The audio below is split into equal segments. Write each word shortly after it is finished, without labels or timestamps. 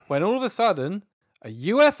when all of a sudden a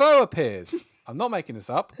UFO appears. I'm not making this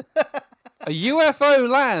up. A UFO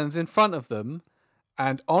lands in front of them,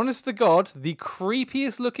 and honest to God, the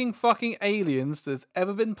creepiest looking fucking aliens that's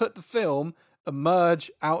ever been put to film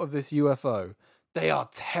emerge out of this UFO. They are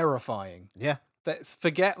terrifying. Yeah.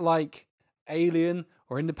 Forget like Alien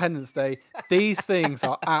or Independence Day. These things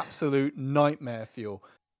are absolute nightmare fuel.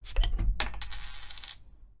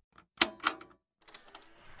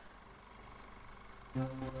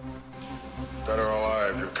 Dead or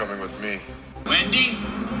alive, you're coming with me. Wendy,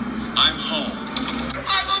 I'm home.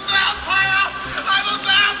 I'm a vampire! I'm a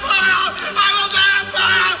vampire! I'm a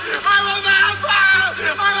vampire! I'm a vampire!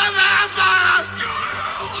 I'm a vampire! Go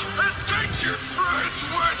and take your friends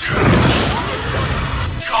with you!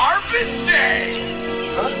 Carbon Day!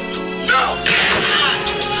 Huh? No!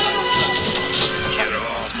 Get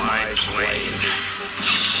off my plane.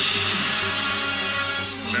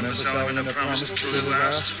 Remember Solomon that promised to kill you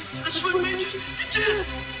last? That's what made you did!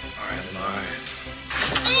 I lied.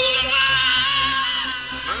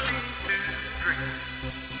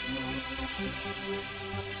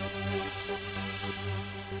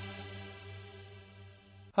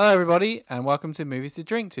 Hello, everybody, and welcome to Movies to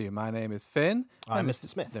Drink To. My name is Finn. I'm Mr.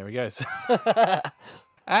 Smith. There we go.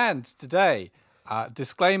 And today,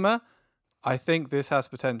 disclaimer, I think this has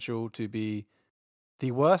potential to be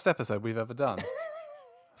the worst episode we've ever done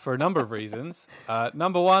for a number of reasons.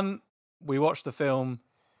 Number one, we watched the film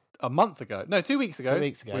a month ago. No, 2 weeks ago. 2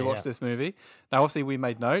 weeks ago, we watched this movie. Now, obviously, we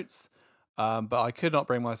made notes, but I could not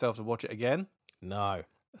bring myself to watch it again. No.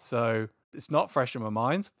 So it's not fresh in my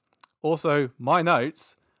mind. Also, my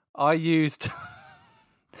notes, I used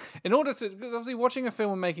in order to, because obviously watching a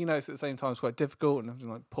film and making notes at the same time is quite difficult, and having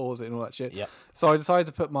to like pause it and all that shit. Yep. So I decided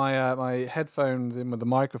to put my my headphones in with the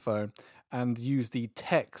microphone and use the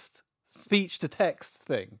speech to text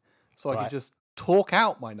thing, so I could just talk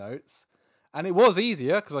out my notes, and it was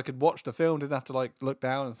easier because I could watch the film, didn't have to like look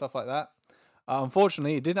down and stuff like that.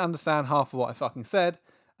 Unfortunately, it didn't understand half of what I fucking said,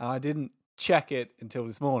 and I didn't check it until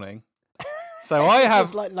this morning. So I have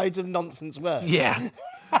Just like loads of nonsense words. yeah.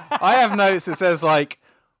 I have notes that says like,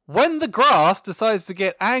 when the grass decides to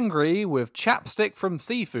get angry with chapstick from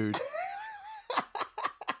seafood.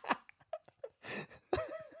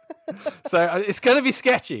 So it's going to be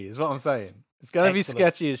sketchy is what I'm saying. It's going to be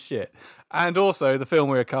sketchy as shit. And also the film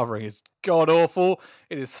we're covering is god awful.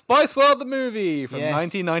 It is Spice World the movie from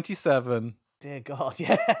 1997. Dear God,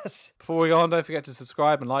 yes. Before we go on, don't forget to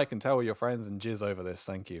subscribe and like and tell all your friends and jizz over this.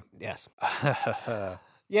 Thank you. Yes.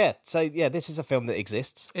 Yeah, so yeah, this is a film that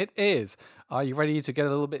exists. It is. Are you ready to get a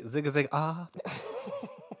little bit zig-a-zig? Are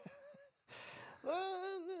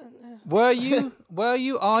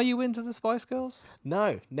you into the Spice Girls?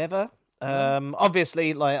 No, never.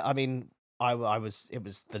 Obviously, like, I mean, it was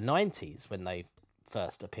the 90s when they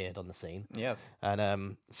first appeared on the scene. Yes.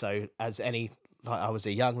 And so as any, like, I was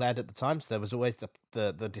a young lad at the time, so there was always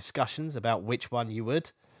the discussions about which one you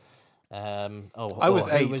would. I was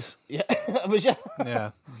 8. Yeah, I was. Yeah,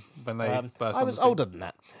 yeah. When they burst I on was the scene. older than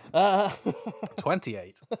that.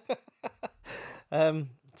 28.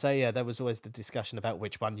 So yeah, there was always the discussion about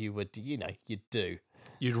which one you would, you'd do.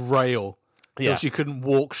 You'd rail because you couldn't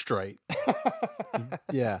walk straight.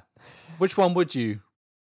 Yeah. Which one would you?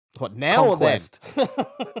 What, now conquest? or then?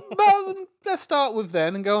 Well, let's start with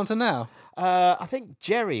then and go on to now. I think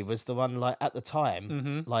Jerry was the one, like, at the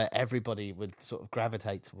time, like, everybody would sort of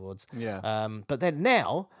gravitate towards. Yeah. But then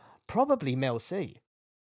now, probably Mel C.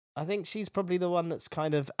 I think she's probably the one that's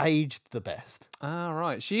kind of aged the best. Ah,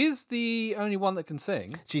 right. She is the only one that can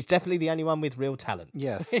sing. She's definitely the only one with real talent.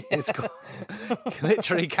 Yes. It's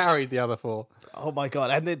literally carried the other 4. Oh my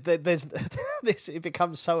God. And there's this, it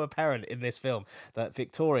becomes so apparent in this film that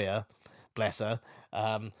Victoria, bless her,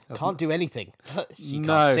 can't do anything. She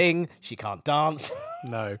can't sing, she can't dance.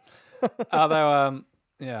 No. Although,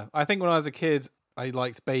 yeah, I think when I was a kid, I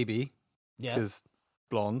liked Baby because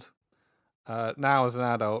blonde. Now as an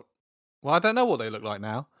adult, well, I don't know what they look like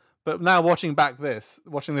now, but now watching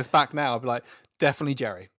this back now, I'd be like, definitely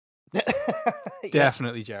Jerry.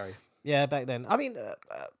 Definitely Jerry. Yeah, back then. I mean,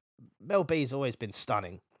 Mel B's always been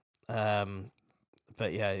stunning.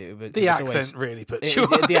 But yeah, the accent really puts you.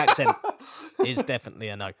 The accent is definitely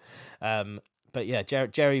a no. But yeah,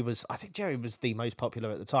 Jerry was. I think Jerry was the most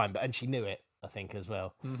popular at the time, and she knew it. I think as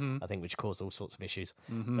well. Mm-hmm. I think which caused all sorts of issues.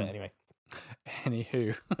 Mm-hmm. But anyway.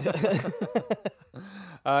 Anywho.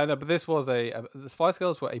 No, but this was the Spice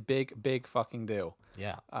Girls were a big fucking deal.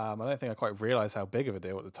 Yeah. I don't think I quite realised how big of a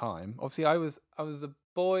deal at the time. Obviously, I was a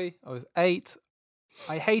boy. I was 8.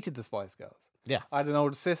 I hated the Spice Girls. Yeah. I had an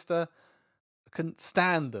older sister. I couldn't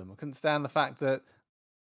stand them. I couldn't stand the fact that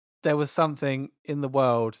there was something in the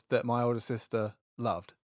world that my older sister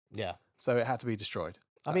loved. Yeah. So it had to be destroyed.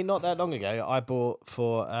 I mean, not that long ago, I bought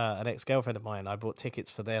for an ex-girlfriend of mine, I bought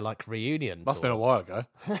tickets for their, like, reunion Must have been a while ago.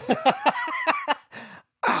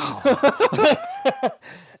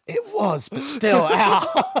 It was, but still,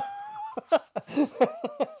 ow.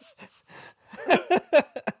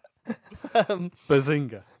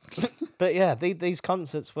 Bazinga. But yeah, these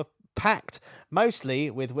concerts were packed, mostly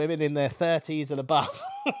with women in their 30s and above.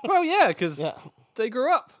 Well, yeah, because Yeah. they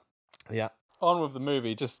grew up. Yeah. On with the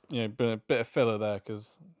movie, just been a bit of filler there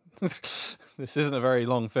because this isn't a very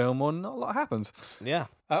long film, or not a lot happens. Yeah.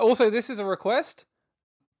 Also, this is a request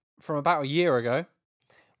from about a year ago.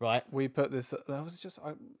 Right. We put this. That was just,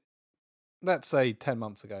 let's say, 10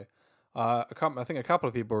 months ago. I think a couple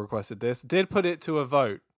of people requested this. Did put it to a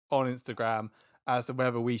vote on Instagram as to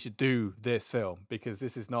whether we should do this film because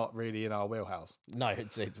this is not really in our wheelhouse. No,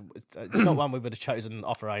 it's not one we would have chosen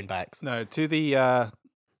off our own backs. No, to the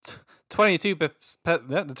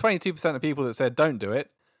 22% of people that said don't do it,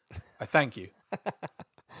 I thank you.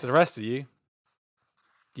 To the rest of you,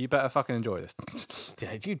 you better fucking enjoy this.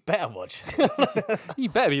 Yeah, you'd better watch. You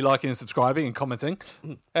better be liking and subscribing and commenting.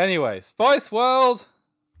 Anyway, Spice World,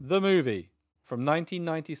 the movie from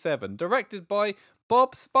 1997, directed by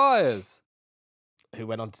Bob Spires. Who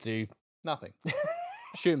went on to do... Nothing.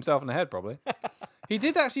 Shoot himself in the head, probably. He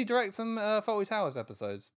did actually direct some Fawlty Towers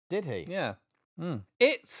episodes. Did he? Yeah.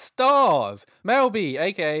 It stars Mel B,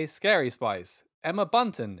 a.k.a. Scary Spice, Emma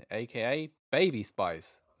Bunton, a.k.a. Baby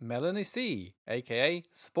Spice, Melanie C, a.k.a.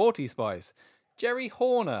 Sporty Spice, Jerry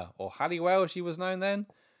Horner, or Halliwell she was known then,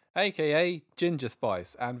 a.k.a. Ginger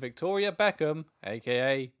Spice, and Victoria Beckham,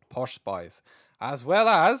 a.k.a. Posh Spice, as well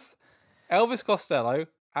as Elvis Costello,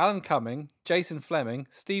 Alan Cumming, Jason Fleming,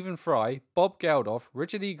 Stephen Fry, Bob Geldof,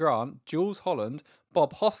 Richard E. Grant, Jules Holland,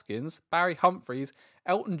 Bob Hoskins, Barry Humphries,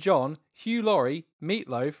 Elton John, Hugh Laurie,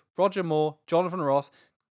 Meatloaf, Roger Moore, Jonathan Ross,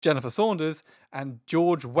 Jennifer Saunders, and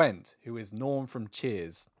George Wendt, who is Norm from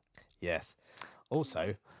Cheers. Yes.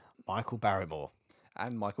 Also, Michael Barrymore.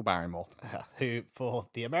 And Michael Barrymore. Who, for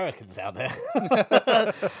the Americans out there...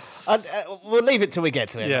 we'll leave it till we get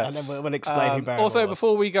to it, and then we'll explain who Barrymore Also, was.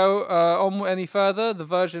 before we go on any further, the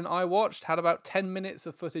version I watched had about 10 minutes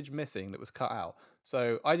of footage missing that was cut out.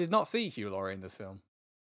 So I did not see Hugh Laurie in this film.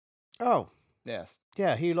 Oh, Yes.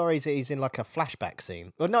 yeah, Hugh Laurie's he's in like a flashback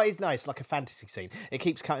scene. Well, no, it's like a fantasy scene. It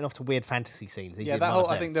keeps cutting off to weird fantasy scenes. He's Yeah, in that one whole,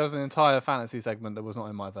 of I them. think there was an entire fantasy segment that was not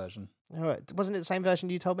in my version. All right. Wasn't it the same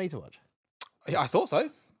version you told me to watch? Yeah, I thought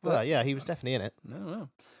so. Well, yeah, he was definitely in it. No.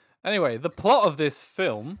 Anyway, the plot of this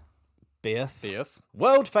film... Beeth.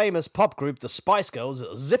 World famous pop group The Spice Girls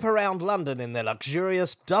zip around London in their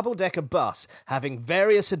luxurious double-decker bus, having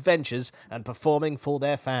various adventures and performing for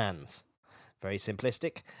their fans. Very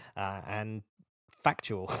simplistic and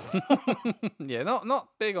factual. Yeah, not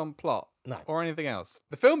big on plot No. or anything else.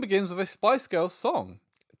 The film begins with a Spice Girls song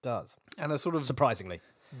It does. and a sort of Surprisingly.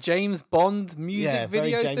 James Bond music Yeah,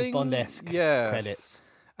 video very James thing. Bond-esque Yes. credits.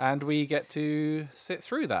 And we get to sit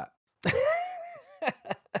through that.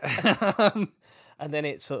 And then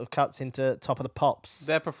it sort of cuts into Top of the Pops.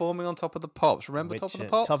 They're performing on Top of the Pops. Remember Top of the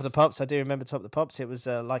Pops? Top of the Pops, I do remember Top of the Pops. It was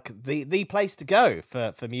like the place to go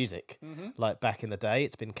for music, like back in the day.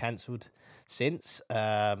 It's been cancelled since.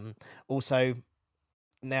 Also,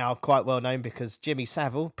 now quite well known because Jimmy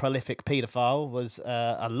Savile, prolific paedophile, was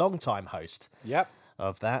a long-time host Yep.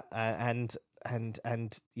 of that, and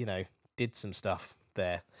did some stuff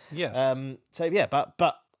there. Yes. So yeah, but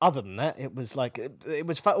other than that, it was like it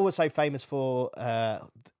was also famous for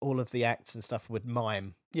all of the acts and stuff would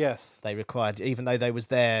mime. Yes. They required, even though they was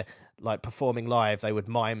there like performing live, they would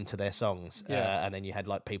mime to their songs. Yeah. And then you had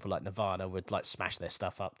like people like Nirvana would like smash their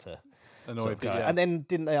stuff up to Annoy sort of go. people. Yeah. And then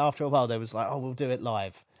didn't they? After a while, they was like, "Oh, we'll do it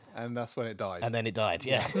live," And that's when it died. and then it died.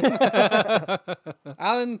 Yeah.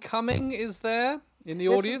 Alan Cumming is there in the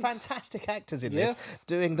There's audience, some fantastic actors in Yes. this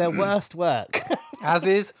doing their worst work. as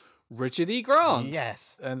is Richard E. Grant.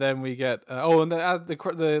 Yes. And then we get and then as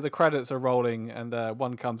the credits are rolling, and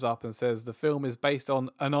one comes up and says the film is based on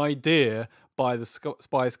an idea by the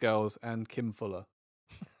Spice Girls and Kim Fuller.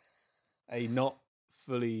 A not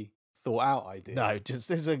fully thought out idea. No, just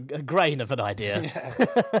there's a grain of an idea.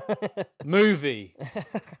 Movie.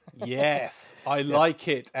 Yes, I like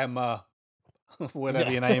it, Emma.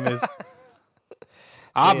 Whatever your name is.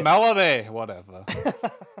 Melody. Whatever.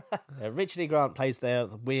 Richard E. Grant plays their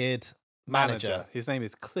weird manager. His name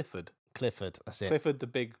is Clifford. Clifford. That's it. Clifford, the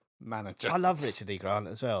big manager. I love Richard E. Grant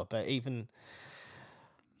as well, but even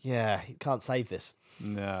Yeah, you can't save this.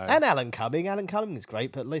 No. And Alan Cumming is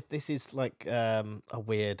great, but this is like a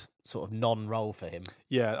weird sort of non-role for him.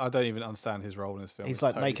 Yeah, I don't even understand his role in this film. He's It's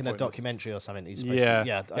like totally making pointless. a documentary or something. He's supposed Yeah, to,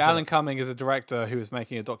 yeah. I don't Alan know. Cumming is a director who is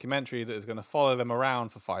making a documentary that is going to follow them around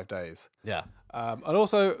for 5 days. Yeah, And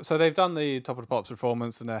also, so they've done the Top of the Pops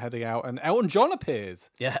performance and they're heading out, and Elton John appears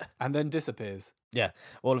yeah, and then disappears. yeah.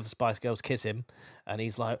 All of the Spice Girls kiss him, and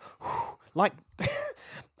he's like, like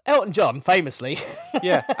Elton John, famously.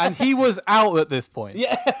 Yeah, and he was out at this point.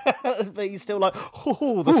 Yeah, but he's still like,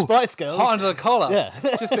 oh, the Spice Girls. Hot under the collar. Yeah.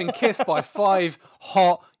 Just been kissed by 5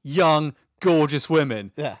 hot, young, gorgeous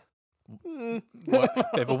women. Yeah, What,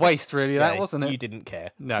 bit of a waste, really, that, Yeah, wasn't it? You didn't care.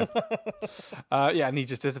 No. Yeah, and he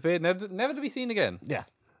just disappeared, never to be seen again. Yeah,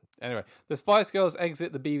 Anyway, the Spice Girls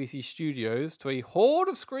exit the BBC studios to a horde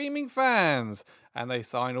of screaming fans, and they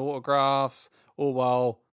sign autographs, all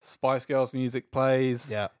while Spice Girls music plays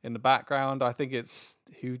Yeah. in the background. I think it's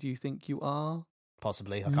Who Do You Think You Are?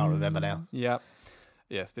 possibly. I can't remember now. Yeah.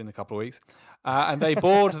 Yeah, it's been a couple of weeks. And they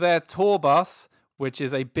board their tour bus, which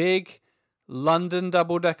is a big London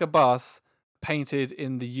double-decker bus painted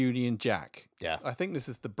in the Union Jack. Yeah. I think this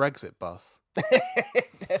is the Brexit bus.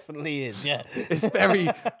 It definitely is. Yeah, It's very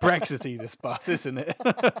Brexity, this bus, isn't it?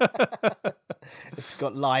 it's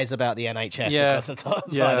got lies about the NHS Yeah. across the top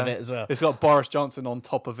side of it as well. It's got Boris Johnson on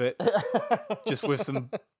top of it, just with some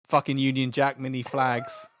fucking Union Jack mini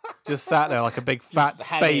flags, just sat there like a big fat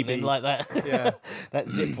Hanging baby. in like that. Yeah. That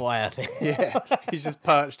zip wire thing. Yeah, he's just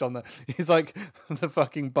perched on he's like the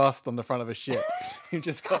fucking bust on the front of a ship. You've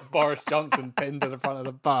just got Boris Johnson pinned to the front of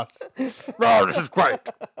the bus. Oh, this is great.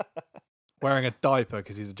 Wearing a diaper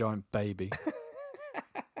because he's a giant baby.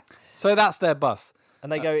 So that's their bus.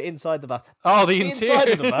 And they go inside the bus. Oh, the Inside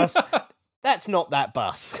interior of the bus. That's not that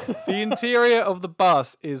bus. The interior of the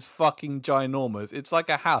bus is fucking ginormous. It's like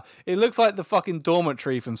a house. It looks like the fucking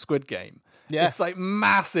dormitory from Squid Game. Yeah. It's like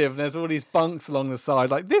massive. There's all these bunks along the side.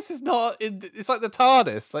 Like, this is not... It's like the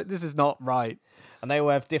TARDIS. Like, this is not right. And they all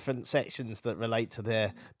have different sections that relate to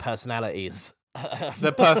their personalities.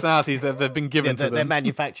 The personalities that they've been given to Their them.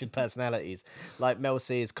 manufactured personalities. Like Mel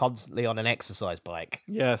C is constantly on an exercise bike.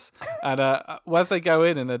 Yes. And as they go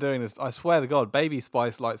in and they're doing this, I swear to God, Baby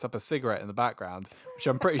Spice lights up a cigarette in the background, which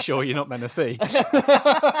I'm pretty sure you're not meant to see.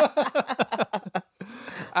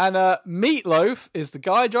 And Meatloaf is the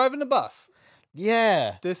guy driving the bus.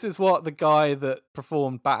 Yeah. This is what the guy that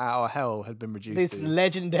performed Bat Out of Hell had been reduced This to.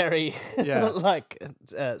 legendary,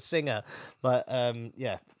 Yeah. singer, but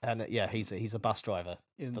he's a bus driver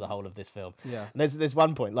for the whole of this film. Yeah. and there's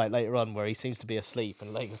one point like later on where he seems to be asleep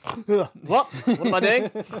and like goes, what am I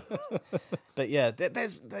doing? But yeah,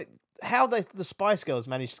 how the Spice Girls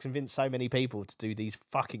managed to convince so many people to do these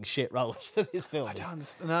fucking shit roles for this film. I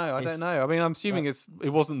don't know. I mean, I'm assuming it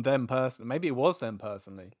wasn't them personally. Maybe it was them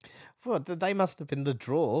personally. Well, they must have been the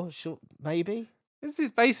draw, sure, maybe. This is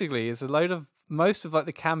basically a load of most of like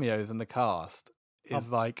the cameos in the cast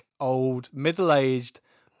is like old, middle-aged,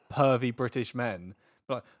 pervy British men.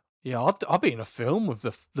 Like, yeah, I'll be in a film with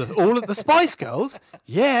all of the Spice Girls.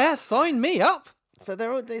 Yeah, sign me up. But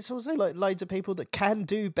there's also like loads of people that can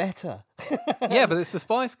do better. Yeah, but it's the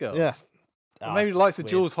Spice Girls. Yeah. Maybe the likes of weird.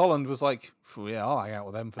 Jules Holland was like, yeah, I'll hang out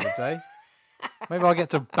with them for the day. Maybe I'll get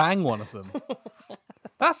to bang one of them.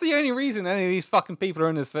 That's the only reason any of these fucking people are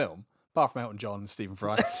in this film, apart from Elton John and Stephen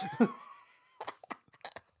Fry.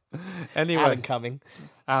 Anyway, Alan Cumming,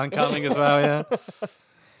 Alan Cumming as well, yeah.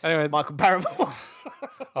 Anyway, Michael Paramore.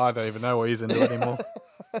 I don't even know what he's into anymore.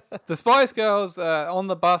 The Spice Girls on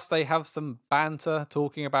the bus, they have some banter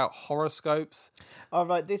talking about horoscopes. All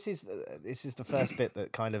right, this is the first bit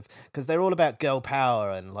that kind of, because they're all about girl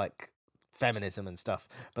power and like feminism and stuff,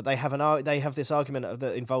 but they have this argument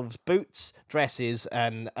that involves boots, dresses,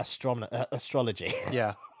 and astrology.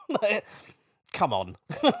 Yeah. Come on,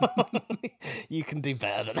 you can do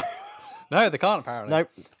better than that. No, they can't apparently. Nope.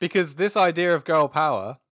 Because this idea of girl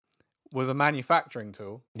power was a manufacturing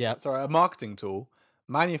tool. Yeah. Sorry, a marketing tool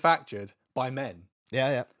manufactured by men.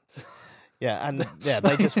 Yeah. And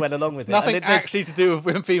they just went along with it. Nothing And there's- actually to do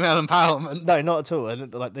with female empowerment. No, not at all.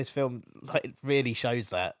 And like this film, like it really shows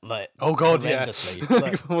that. Like, Oh God, yeah. horrendously.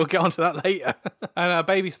 Like, We'll get onto that later. And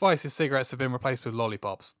Baby Spice's cigarettes have been replaced with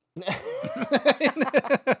lollipops.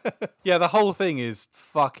 Yeah, the whole thing is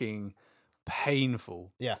fucking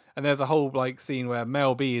painful. yeah. And there's a whole like scene where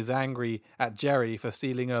Mel B is angry at Jerry for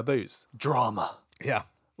stealing her boots. Drama. Yeah.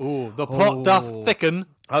 Ooh, the plot doth thicken.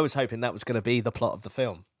 I was hoping that was going to be the plot of the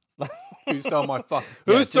film. Who stole my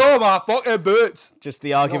fucking boots? Just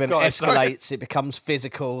the argument Scottish, sorry. escalates. It becomes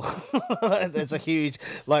physical. There's a huge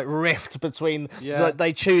rift between. Yeah.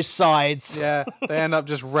 They choose sides. Yeah, they end up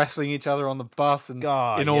just wrestling each other on the bus and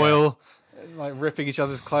God, in yeah. oil, like ripping each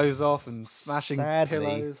other's clothes off and smashing Sadly.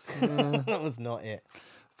 pillows. That was not it.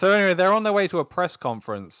 So anyway, they're on their way to a press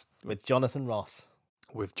conference With Jonathan Ross.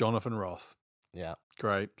 with Jonathan Ross. Yeah.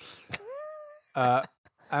 Great.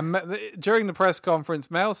 During the press conference,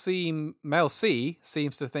 Mel C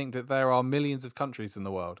seems to think that there are millions of countries in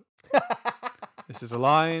the world. This is a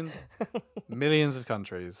line. Millions of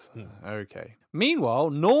countries. Okay. Meanwhile,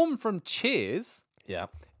 Norm from Cheers Yeah.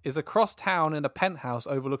 is across town in a penthouse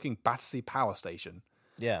overlooking Battersea Power Station.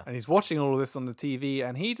 Yeah. And he's watching all of this on the TV,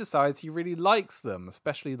 and he decides he really likes them,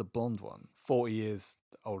 especially the blonde one. 40 years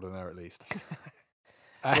older than her, at least.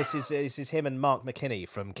 This is him and Mark McKinney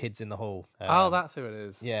from Kids in the Hall. That's who it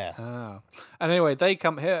is. Yeah. Oh. And anyway, they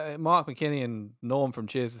come here. Mark McKinney and Norm from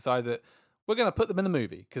Cheers decide that we're going to put them in the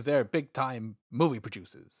movie because they're big time movie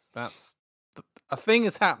producers. That's a thing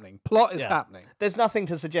is happening. Plot is happening. There's nothing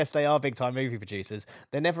to suggest they are big time movie producers.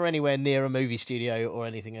 They're never anywhere near a movie studio or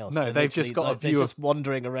anything else. No, They're they've just literally, got a view they're of just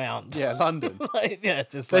wandering around. Yeah, London. They're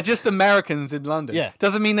just Americans in London. Yeah.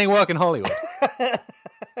 Doesn't mean they work in Hollywood.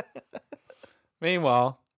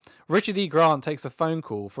 Meanwhile, Richard E. Grant takes a phone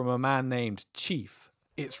call from a man named Chief.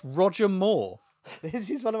 It's Roger Moore. This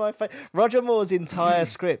is one of my favorite. Roger Moore's entire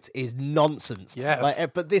script is nonsense. Yes.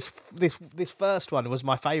 But this first one was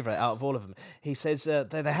my favorite out of all of them. He says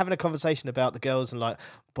they're having a conversation about the girls and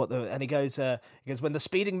and he goes when the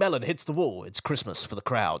speeding melon hits the wall, it's Christmas for the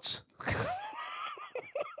crowds.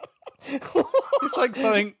 It's like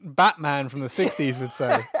something Batman from the 60s would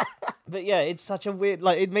say. But yeah, it's such a weird.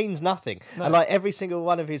 It means nothing. No. And every single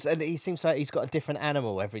one of his, and he seems like he's got a different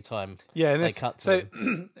animal every time. Yeah, and they cut to so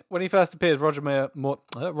him. When he first appears, Roger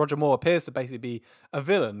Moore appears to basically be a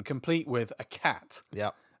villain, complete with a cat. Yeah,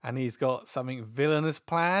 and he's got something villainous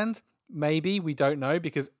planned. Maybe we don't know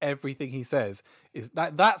because everything he says is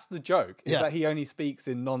that's the joke. Is that he only speaks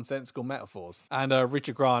in nonsensical metaphors. And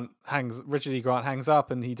Richard E. Grant hangs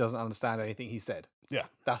up and he doesn't understand anything he said. Yeah,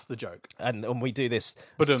 that's the joke. And we do this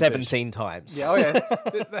 17 times. Yeah, oh yes.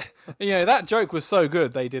 That joke was so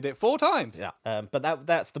good they did it 4 times. Yeah, but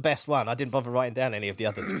that's the best one. I didn't bother writing down any of the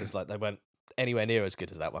others because they weren't anywhere near as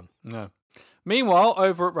good as that one. No. Meanwhile,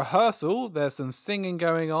 over at rehearsal, there's some singing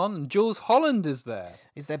going on, and Jules Holland is there.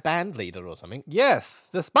 Is there band leader or something? Yes,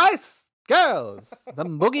 the Spice Girls, the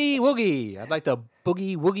Boogie Woogie. I'd like to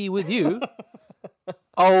boogie woogie with you.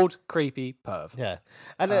 Old creepy perv. Yeah,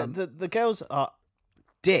 and the girls are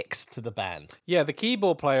dicks to the band. Yeah, the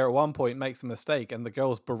keyboard player at one point makes a mistake, and the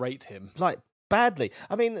girls berate him. Badly.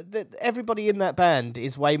 I mean, everybody in that band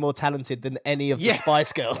is way more talented than any of the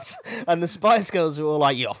Spice Girls. And the Spice Girls are all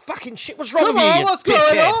like, you're fucking shit. What's wrong with you? What's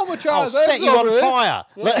going on with you? I'll set you on fire.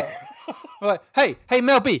 Yeah. Hey,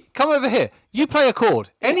 Mel B, come over here. You play a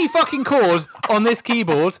chord. Any fucking chord on this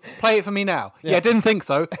keyboard, play it for me now. Yeah, didn't think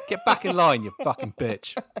so. Get back in line, you fucking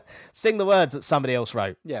bitch. Sing the words that somebody else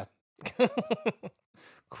wrote. Yeah.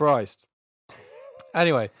 Christ.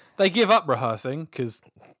 Anyway, they give up rehearsing because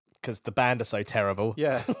the band are so terrible.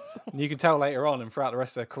 Yeah. And you can tell later on and throughout the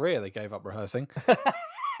rest of their career they gave up rehearsing.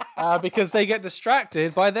 Because they get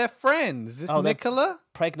distracted by their friend. Is this Nicola?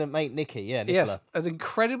 Pregnant mate Nikki, yeah, Nicola. Yes, an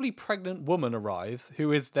incredibly pregnant woman arrives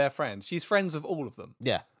who is their friend. She's friends with all of them.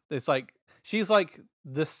 Yeah. It's like, she's like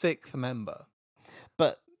the 6th member.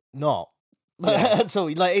 But not. At all.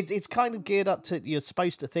 It's kind of geared up to, you're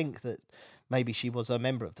supposed to think that maybe she was a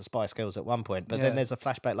member of the Spice Girls at one point, but then there's a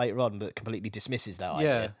flashback later on that completely dismisses that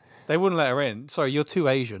idea. Yeah, they wouldn't let her in. Sorry, you're too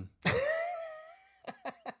Asian.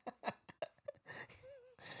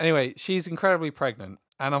 Anyway, she's incredibly pregnant,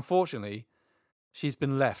 and unfortunately, she's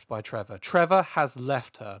been left by Trevor. Trevor has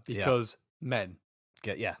left her because men.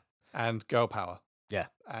 Yeah. And girl power. Yeah.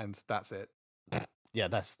 And that's it. Yeah,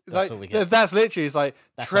 that's like, all we get. That's literally, it's like,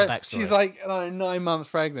 that's her backstory. She's like 9 months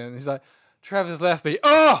pregnant. He's like, Trevor's left me.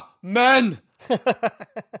 Oh, men!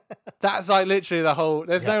 That's like literally the whole.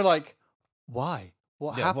 There's no like, why?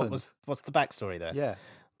 What happened? What's the backstory there? Yeah,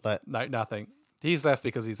 but no, nothing. He's left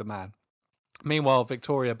because he's a man. Meanwhile,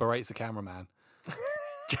 Victoria berates the cameraman.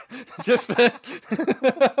 Just for.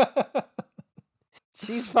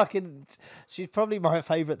 She's probably my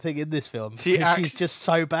favourite thing in this film. She's just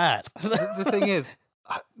so bad. The thing is,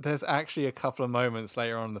 there's actually a couple of moments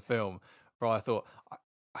later on in the film where I thought,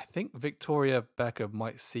 I think Victoria Beckham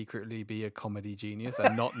might secretly be a comedy genius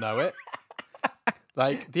and not know it.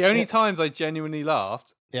 Like, the only times I genuinely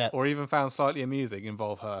laughed or even found slightly amusing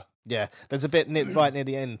involve her. Yeah, there's a bit right near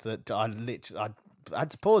the end that I I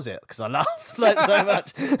had to pause it because I laughed like so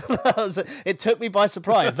much. It took me by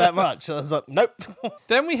surprise that much. I was like, nope.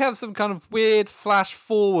 Then we have some kind of weird flash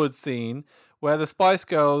forward scene where the Spice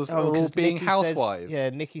Girls are all 'cause being Nikki housewives.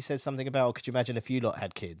 Says, Nikki says something about, could you imagine if you lot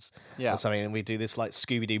had kids? Yeah. Or something, and we do this like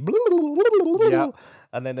Scooby-Doo. Yeah.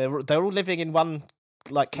 And then they're all living in one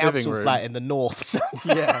like council room. flat in the north. So-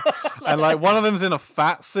 Yeah. And like one of them's in a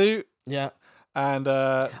fat suit. yeah. And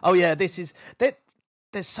Oh yeah, this is that.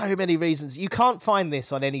 There's so many reasons you can't find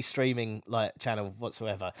this on any streaming like channel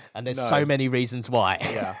whatsoever, and there's No. so many reasons why.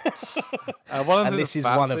 yeah. One of And them's this in is a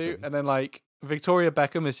fat one of suit, them. and then like Victoria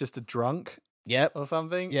Beckham is just a drunk Yep. or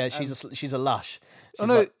something. Yeah, And- she's a lush. Oh She's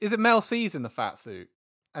no, like- is it Mel C's in the fat suit?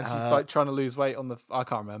 And she's like trying to lose weight on the. I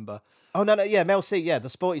can't remember. Oh no, yeah, Mel C, yeah, the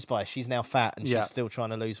Sporty Spice. She's now fat and Yeah. she's still trying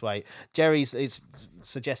to lose weight. It's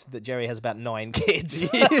suggested that Jerry has about 9 kids.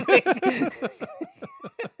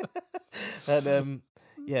 And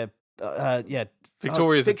yeah.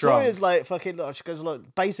 Victoria's a drunk. Victoria's like fucking. She goes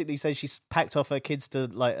like basically says she's packed off her kids to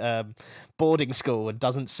like boarding school and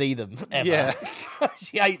doesn't see them ever. Yeah.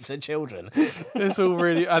 She hates her children. It's all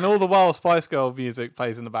really, and all the while Spice Girl music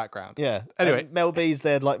plays in the background. Yeah. Anyway. And Mel B's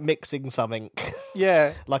there like mixing something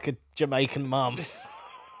Yeah. like a Jamaican mum.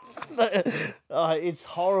 It's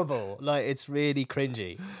horrible. Like it's really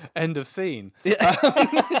cringy. End of scene. Yeah.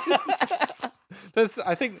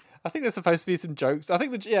 I think there's supposed to be some jokes. I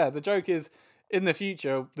think the joke is in the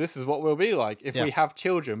future this is what we'll be like if Yeah. we have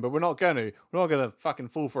children, but we're not gonna fucking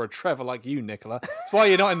fall for a Trevor like you, Nicola. That's why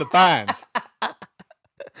you're not in the band.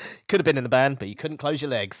 Could have been in the band, but you couldn't close your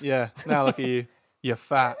legs. Yeah. Now look at you. You're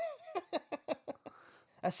fat.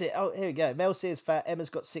 That's it. Oh, here we go. Mel C is fat. Emma's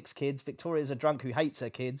got 6 kids. Victoria's a drunk who hates her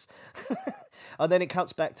kids. And then it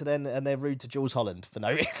cuts back to then, and they're rude to Jules Holland for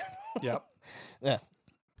no reason. Yep. Yeah.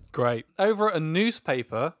 Great. Over at a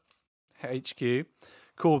newspaper HQ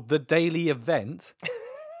called The Daily Event,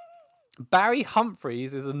 Barry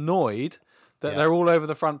Humphries is annoyed that they're all over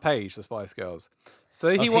the front page, the Spice Girls. So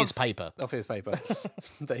he Of wants his paper. Of his paper.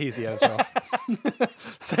 That he's the editor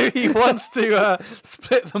of. So he wants to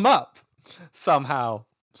split them up somehow.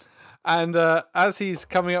 And as he's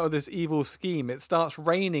coming up with this evil scheme, it starts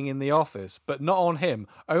raining in the office, but not on him,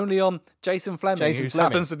 only on Jason Fleming, who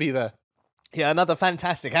happens to be there. Yeah, another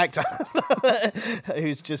fantastic actor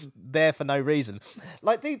who's just there for no reason.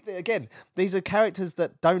 Like again, these are characters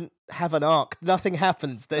that don't have an arc. Nothing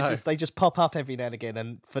happens. They just pop up every now and again,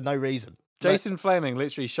 and for no reason. Jason Fleming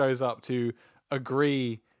literally shows up to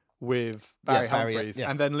agree with Barry Humphries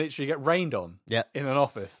and then literally get rained on in an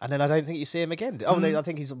office. And then I don't think you see him again. Oh no, I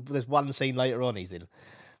think there's one scene later on he's in.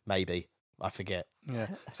 Maybe. I forget. Yeah.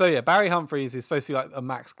 So Barry Humphries is supposed to be like a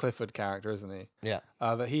Max Clifford character, isn't he? Yeah.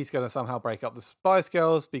 That he's going to somehow break up the Spice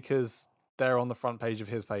Girls because they're on the front page of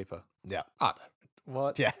his paper. Yeah. I don't.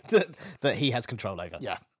 What? Yeah. That he has control over.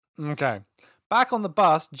 Yeah. Okay. Back on the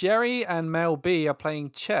bus, Jerry and Mel B are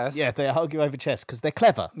playing chess. Yeah, they argue over chess because they're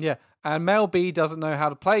clever. Yeah. And Mel B doesn't know how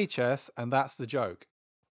to play chess, and that's the joke.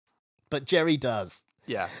 But Jerry does.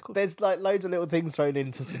 Yeah. There's like loads of little things thrown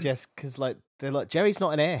in to suggest because like they're like Jerry's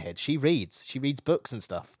not an airhead. She reads books and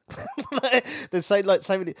stuff. There's so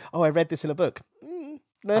many. Oh, I read this in a book.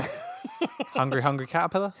 No. Hungry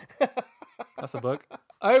Caterpillar. That's a book.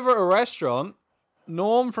 Over at a restaurant,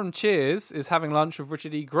 Norm from Cheers is having lunch with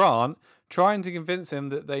Richard E. Grant, trying to convince him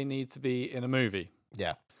that they need to be in a movie.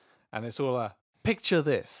 Yeah. And it's all a picture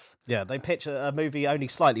this. Yeah, they pitch a movie only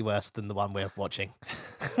slightly worse than the one we're watching.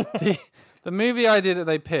 The movie idea that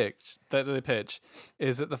they pitch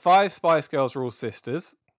is that the 5 Spice Girls are all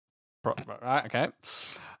sisters, right? Okay,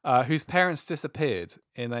 whose parents disappeared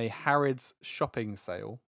in a Harrods shopping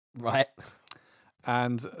sale, Right.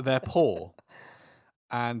 and they're poor.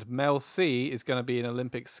 And Mel C is going to be an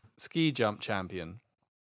Olympic ski jump champion.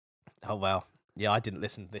 Oh well. Yeah, I didn't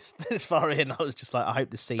listen this far in. I was just like, I hope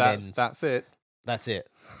the scene ends. That's it. That's it.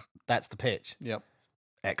 That's the pitch. Yep.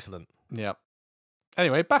 Excellent. Yep.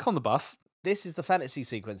 Anyway, back on the bus. This is the fantasy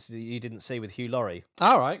sequence that you didn't see with Hugh Laurie.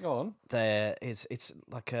 All right, go on. It's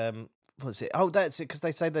like what's it? Oh, that's it, because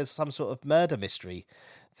they say there's some sort of murder mystery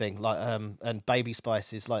thing, like and Baby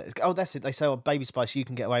Spice is like, oh, that's it. They say, oh, Baby Spice, you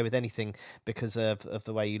can get away with anything because of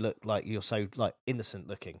the way you look, like you're so like innocent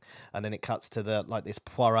looking. And then it cuts to the like this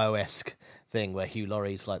Poirot-esque thing where Hugh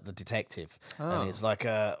Laurie's like the detective, and he's like,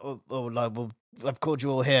 well, I've called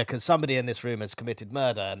you all here because somebody in this room has committed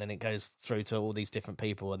murder, and then it goes through to all these different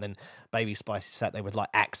people, and then Baby Spice is sat there with like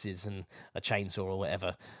axes and a chainsaw or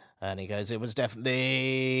whatever, and he goes, it was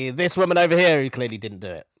definitely this woman over here who clearly didn't do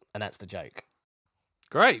it, and that's the joke.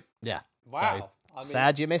 Great. Yeah. Wow. So,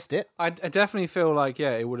 sad you missed it. I definitely feel like,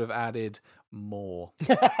 it would have added more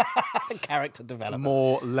Character development.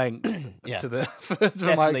 more length Yeah. to the to my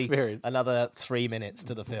Definitely experience. another 3 minutes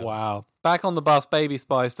to the film. Wow. Back on the bus, Baby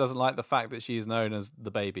Spice doesn't like the fact that she's known as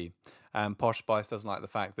the baby. And Posh Spice doesn't like the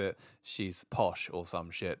fact that she's posh or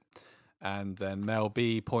some shit. And then Mel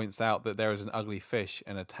B points out that there is an ugly fish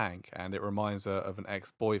in a tank and it reminds her of an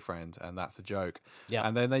ex-boyfriend, and that's a joke. Yeah.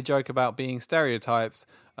 And then they joke about being stereotypes,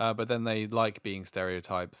 but then they like being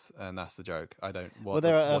stereotypes, and that's the joke. I don't... What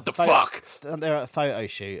the fuck? They're at a photo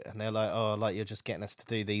shoot and they're like, oh, like you're just getting us to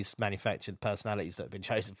do these manufactured personalities that have been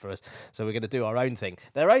chosen for us, so we're going to do our own thing.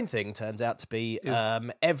 Their own thing turns out to be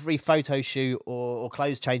every photo shoot or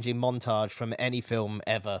clothes changing montage from any film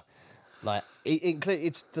ever. Like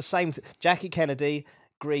it's the same. Jackie Kennedy,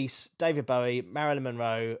 Grease, David Bowie, Marilyn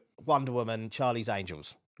Monroe, Wonder Woman, Charlie's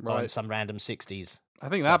Angels, on some random 60s. I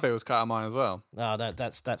think that bit was cut out of mine as well. No,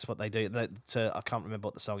 that's what they do. I can't remember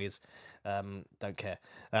what the song is. Don't care.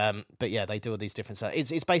 But yeah, they do all these different stuff.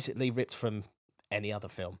 It's basically ripped from any other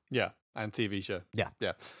film. Yeah, and TV show. Yeah.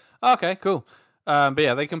 Okay, cool. But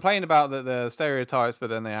yeah, they complain about the stereotypes,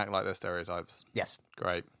 but then they act like they're stereotypes. Yes.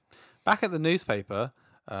 Great. Back at the newspaper,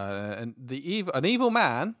 and an evil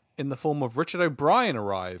man in the form of Richard O'Brien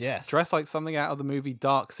arrives, Yes. dressed like something out of the movie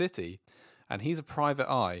Dark City, and he's a private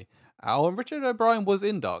eye. Oh, and Richard O'Brien was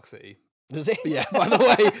in Dark City. Was it? Yeah, by the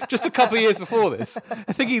way, just a couple of years before this.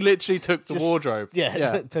 I think he literally took the wardrobe.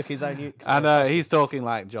 Yeah. Took his own. And he's talking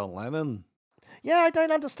like John Lennon. Yeah, I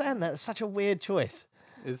don't understand that. It's such a weird choice.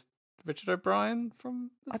 Is Richard O'Brien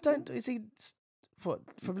from... I don't. Is he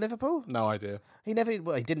from Liverpool? No idea. He never.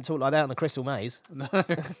 Well, he didn't talk like that on the Crystal Maze. No.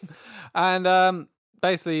 And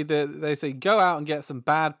basically, they say go out and get some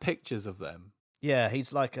bad pictures of them. Yeah,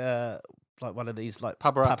 he's like one of these like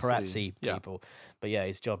Paparazzi. people. But yeah,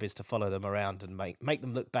 his job is to follow them around and make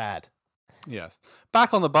them look bad. Yes.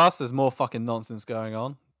 Back on the bus, there's more fucking nonsense going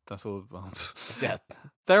on. That's all. Yeah.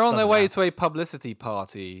 They're on their Doesn't way matter. to a publicity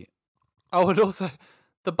party. Oh, and also,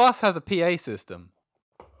 the bus has a PA system.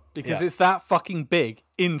 Because Yeah. it's that fucking big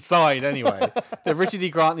inside anyway. That Richard E.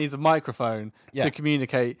 Grant needs a microphone Yeah. to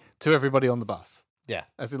communicate to everybody on the bus. Yeah.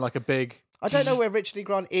 As in like a big... I don't know where Richard E.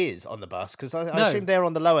 Grant is on the bus because I No. assume they're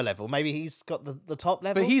on the lower level. Maybe he's got the top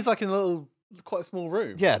level. But he's like in a little, quite a small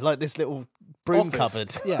room. yeah, like this little broom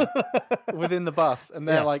Office. cupboard. Yeah. Within the bus. And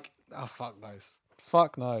they're Yeah. like, oh, fuck knows.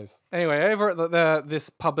 Fuck knows. Anyway, over at this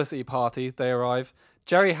publicity party, they arrive.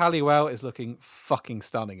 Jerry Halliwell is looking fucking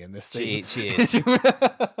stunning in this scene. She is.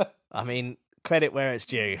 I mean, credit where it's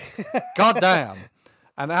due. God damn.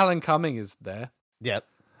 And Alan Cumming is there. Yeah.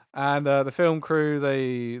 And the film crew,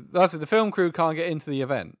 the film crew can't get into the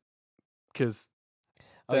event because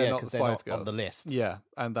Oh they're yeah, not because the they're Spice not on Girls. the list. Yeah,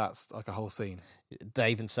 and that's like a whole scene.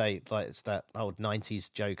 They even say like it's that old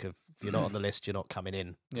 '90s joke of if you're not on the list, you're not coming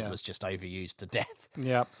in. Yeah. It was just overused to death.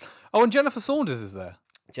 Yeah. Oh, and Jennifer Saunders is there.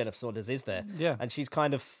 Jennifer Saunders is there, Yeah. and she's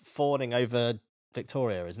kind of fawning over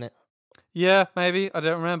Victoria, isn't it? Yeah, maybe. I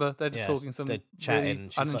don't remember. They're just Yeah, talking some they're really chatting.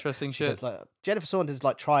 She's like- uninteresting she shit. goes like, Jennifer Saunders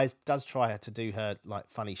does try to do her like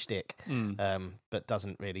funny shtick, but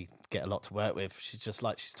doesn't really get a lot to work with. She's just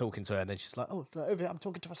like she's talking to her, and then she's like, "Oh, over here, I'm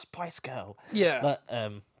talking to a Spice Girl." Yeah.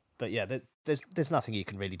 But yeah, there's nothing you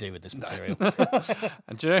can really do with this material.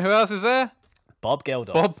 And do you know who else is there? Bob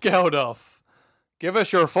Geldof. Bob Geldof. Give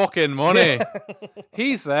us your fucking money.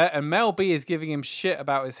 He's there, and Mel B is giving him shit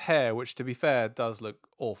about his hair, which, to be fair, does look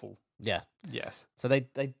awful. Yeah. Yes. So they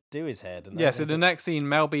do his hair, don't they? Yes, in the next scene,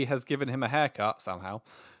 Mel B has given him a haircut, somehow,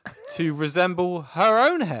 to resemble her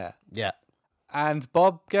own hair. Yeah, And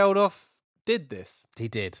Bob Geldof did this he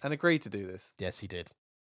did. and agreed to do this. Yes, he did.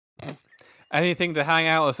 Anything to hang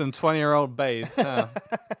out with some 20-year-old babes. huh?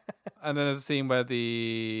 And then there's a scene where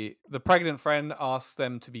the pregnant friend asks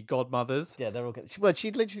them to be godmothers. Yeah, they're all good. Well, she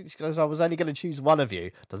goes, "I was only going to choose one of you."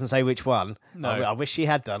 Doesn't say which one. No. I wish she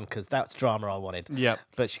had done because that's drama I wanted. Yep.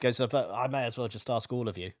 But she goes, "But I may as well just ask all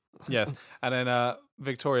of you." Yes. And then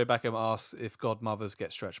Victoria Beckham asks if godmothers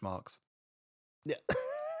get stretch marks. Yeah.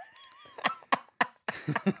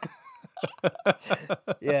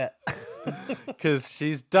 Yeah. Because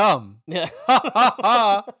she's dumb. Yeah.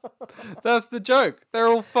 That's the joke. They're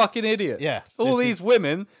all fucking idiots. Yeah, All this these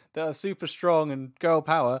women that are super strong and girl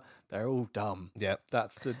power, they're all dumb. Yeah.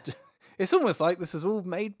 That's the... It's almost like this is all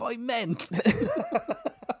made by men.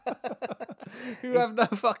 Who have no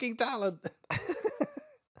fucking talent.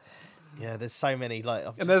 Yeah, there's so many like.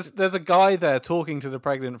 And there's a guy there talking to the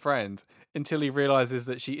pregnant friend until he realizes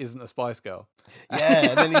that she isn't a Spice Girl. yeah,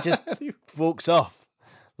 and then he just walks off.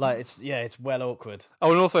 Like it's well awkward.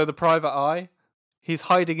 Oh, and also the private eye. He's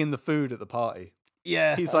hiding in the food at the party.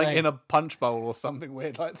 Yeah, He's like in a punch bowl or something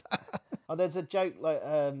weird like that. Oh, there's a joke like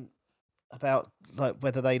about like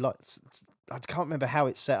whether they like I can't remember how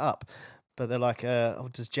it's set up, but they're like,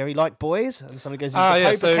 does Jerry like boys? And somebody goes, is the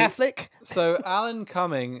yeah, Pope a Catholic? So Alan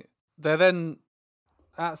Cumming, they're then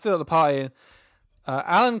still at the party.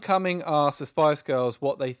 Alan Cumming asks the Spice Girls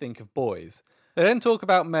what they think of boys. They then talk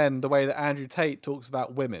about men the way that Andrew Tate talks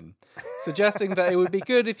about women, suggesting that it would be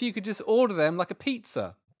good if you could just order them like a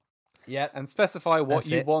pizza. Yeah. And specify what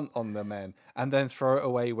That's you it. want on the men, and then throw it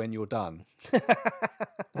away when you're done.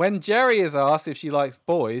 When Jerry is asked if she likes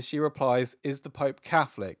boys, she replies, "Is the Pope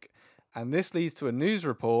Catholic?" And this leads to a news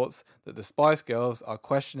report that the Spice Girls are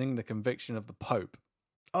questioning the conviction of the Pope.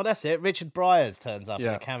 Oh, that's it. Richard Bryars turns up in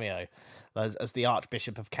Yeah. a cameo as the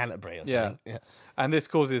Archbishop of Canterbury or Yeah. something. Yeah. And this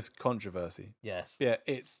causes controversy. Yes. Yeah,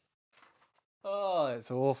 it's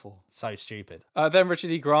awful. So stupid. Then Richard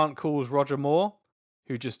E. Grant calls Roger Moore,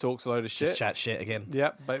 who just talks a load of shit. Just chat shit again.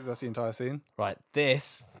 Yep, that's the entire scene. Right.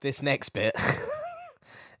 This next bit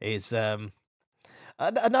is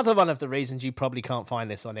another one of the reasons you probably can't find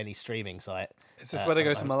this on any streaming site. Is this where they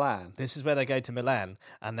go to Milan? This is where they go to Milan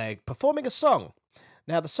and they're performing a song.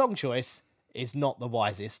 Now, the song choice is not the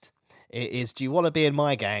wisest. It is Do You Want to Be in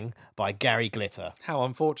My Gang by Gary Glitter. How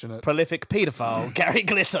unfortunate. Prolific paedophile Gary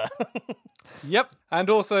Glitter. Yep. And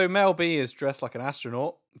also Mel B is dressed like an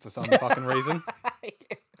astronaut for some fucking reason.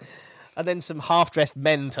 And then some half-dressed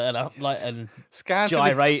men turn up and Scantily,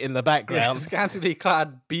 gyrate in the background. scantily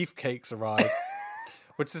clad beefcakes arrive.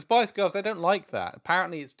 Which the Spice Girls, they don't like that.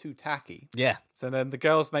 Apparently it's too tacky. Yeah. So then the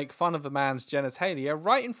girls make fun of the man's genitalia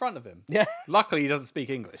right in front of him. Yeah. Luckily he doesn't speak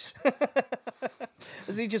English.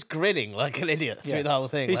 Is he just grinning like an idiot through the whole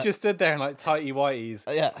thing? He's like, just stood there in like tighty whities,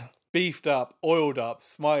 yeah. beefed up, oiled up,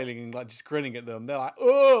 smiling and like just grinning at them. They're like,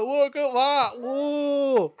 "Oh, look at that!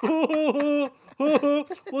 Whoa,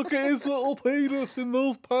 look at his little penis in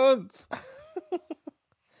those pants."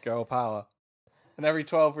 Girl power. And every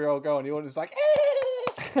 12-year-old girl in the audience is like,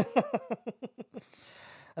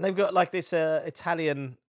 And they've got like this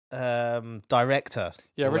Italian director.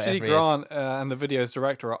 yeah, or Richard E. whatever he is. Grant and the video's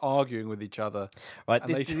director are arguing with each other. Right,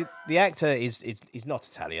 And the actor is not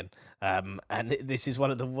Italian, and this is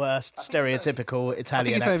one of the worst stereotypical I Italian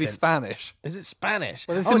think it's maybe accents. Spanish. Is it Spanish?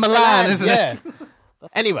 Well, it's Oh, in Milan, isn't it? yeah.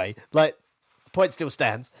 Anyway, like the point still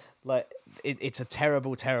stands. Like it's a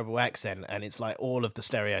terrible, terrible accent, and it's like all of the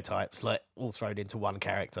stereotypes, like all thrown into one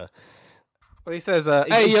character. But he says,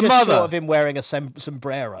 He's "Hey, your just short mother." of him wearing a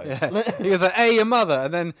sombrero. He goes, "Hey, your mother,"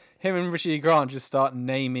 and then him and Richard E. Grant just start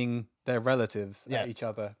naming their relatives Yeah. at each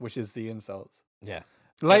other, which is the insults. Yeah,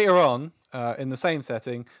 Later on, in the same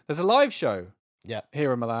setting, there's a live show yeah,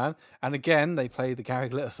 here in Milan, and again they play the Gary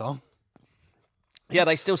Glitter song. yeah.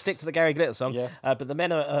 They still stick to the Gary Glitter song, Yes. but the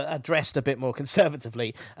men are dressed a bit more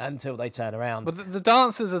conservatively until they turn around. But the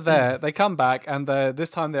dancers are there. They come back, and this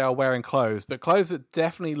time they are wearing clothes, but clothes that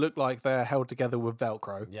definitely look like they're held together with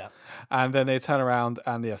Velcro. Yeah, And then they turn around,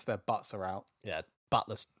 and yes, their butts are out. yeah,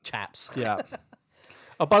 buttless chaps. Yeah.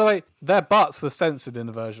 Oh, by the way, their butts were censored in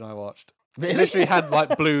the version I watched. Really? They literally had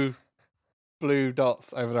like blue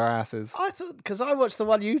dots over their asses. I thought because I watched the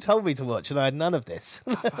one you told me to watch, and I had none of this.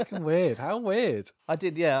 Fucking weird. How weird. I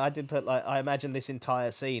did put like I imagine this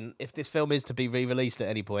entire scene. If this film is to be re-released at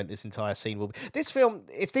any point, this entire scene will be. This film,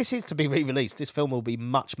 if this is to be re-released, this film will be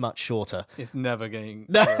much, much shorter. It's never getting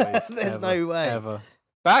No, released, there's ever, no way. Ever.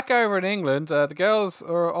 Back over in England, the girls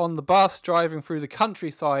are on the bus driving through the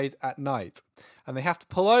countryside at night, and they have to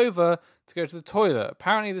pull over to go to the toilet.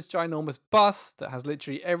 Apparently, this ginormous bus that has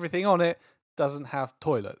literally everything on it doesn't have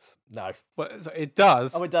toilets. No. Well, so it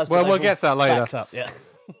does. Oh, it does. Well, but we'll they've get to that all later. backed up, yeah.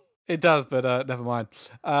 It does, but never mind.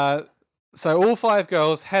 So all 5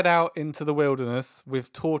 girls head out into the wilderness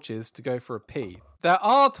with torches to go for a pee. There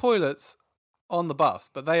are toilets on the bus,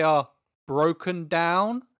 but they are broken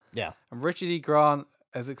down, Yeah. and Richard E. Grant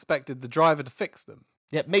has expected the driver to fix them.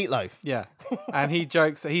 Yeah, Meatloaf. Yeah. And he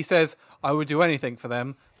jokes, he says, "I would do anything for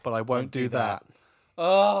them, but I won't do that."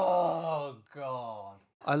 Oh, God.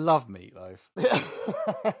 I love Meatloaf.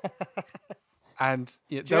 And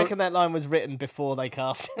Do you reckon that line was written before they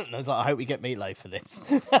cast it? And I was like, I hope we get Meatloaf for this.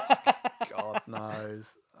 God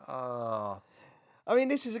knows. Oh. I mean,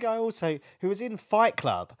 this is a guy also who was in Fight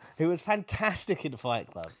Club, who was fantastic in Fight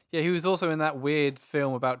Club. Yeah, he was also in that weird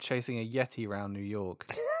film about chasing a Yeti around New York.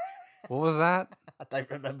 What was that? I don't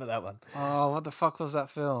remember that one. Oh, what the fuck was that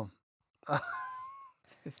film?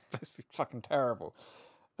 It's supposed to be fucking terrible.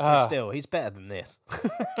 But still, he's better than this.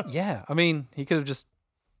 Yeah, I mean, he could have just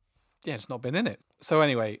not been in it. So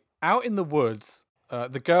anyway, out in the woods,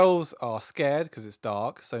 the girls are scared because it's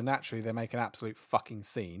dark, so naturally they make an absolute fucking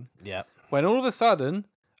scene. Yeah. When all of a sudden,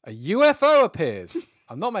 a UFO appears.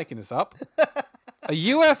 I'm not making this up. A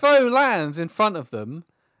UFO lands in front of them,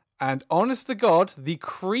 And honest to God, the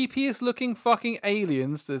creepiest looking fucking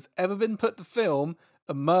aliens that's ever been put to film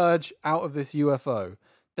emerge out of this UFO.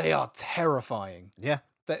 They are terrifying. Yeah.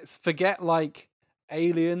 Forget like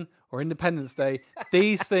Alien or Independence Day.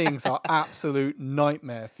 These things are absolute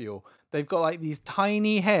nightmare fuel. They've got like these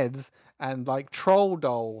tiny heads and like troll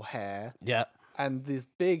doll hair. Yeah. And these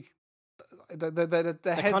big... They're heads...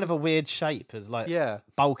 kind of a weird shape, as like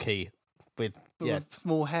bulky with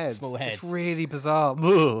small heads. Small heads. It's really bizarre.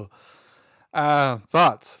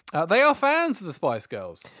 But they are fans of the Spice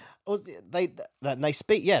Girls. They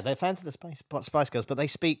speak. Yeah, they're fans of the Spice Girls, but they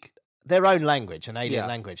speak their own language, an alien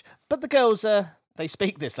language. But the girls, they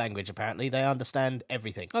speak this language. Apparently, they understand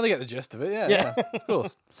everything. Oh, they get the gist of it. Yeah, of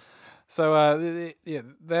course. So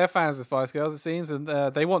they're fans of the Spice Girls, it seems, and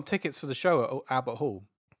they want tickets for the show at Albert Hall.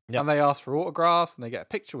 Yep. And they ask for autographs, and they get a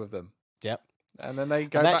picture with them. Yep. And then they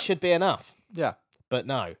go. And that should be enough. Yeah. But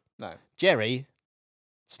no. No. Jerry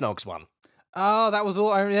snogs one. Oh, that was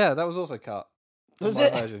all. Yeah, that was also cut. Was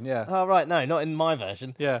it? Version, yeah. Oh, right. No, not in my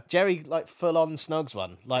version. Yeah. Jerry, like, full on snogs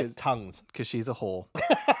one, like tongues. Because she's a whore.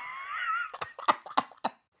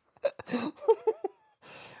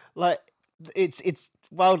 Like, it's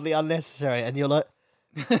wildly unnecessary, and you're like,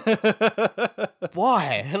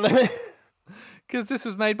 why? Because this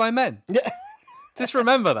was made by men. Yeah. Just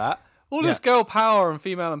remember that. All this girl power and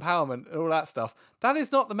female empowerment and all that stuff, that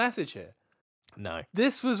is not the message here. No.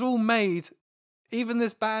 This was all made, even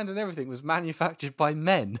this band and everything was manufactured by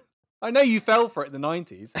men. I know you fell for it in the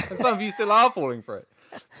 90s, and some of you still are falling for it.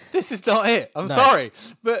 This is not it. I'm sorry.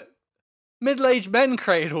 But middle-aged men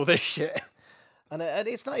created all this shit. And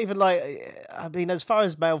it's not even like, I mean, as far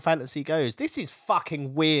as male fantasy goes, this is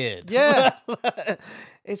fucking weird. Yeah.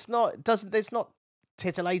 It's not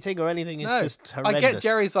titillating or anything. It's just horrendous. I get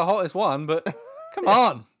Jerry's the hottest one, but come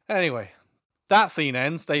on. Anyway, that scene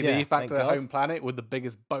ends. They leave back to their home planet with the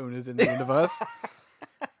biggest boners in the universe.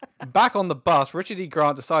 Back on the bus, Richard E.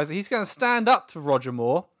 Grant decides that he's going to stand up to Roger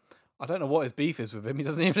Moore. I don't know what his beef is with him. He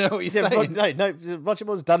doesn't even know what he's saying. No, Roger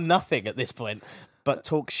Moore's done nothing at this point but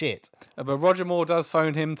talk shit. But Roger Moore does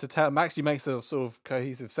phone him to tell him, actually makes a sort of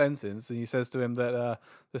cohesive sentence, and he says to him that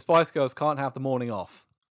the Spice Girls can't have the morning off.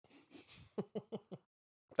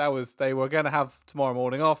 They were going to have tomorrow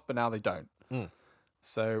morning off, but now they don't.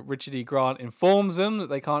 So Richard E. Grant informs them that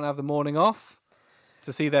they can't have the morning off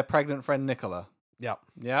to see their pregnant friend Nicola. Yep.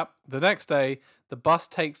 The next day, the bus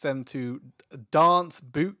takes them to dance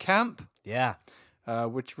boot camp. Yeah.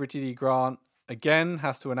 Which Richard E. Grant, again,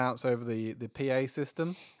 has to announce over the PA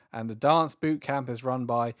system. And the dance boot camp is run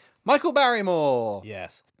by Michael Barrymore.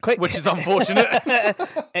 Yes. Which is unfortunate.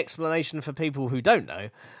 Explanation for people who don't know.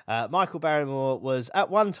 Michael Barrymore was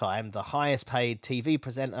at one time the highest paid TV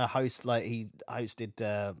presenter, host. Like, he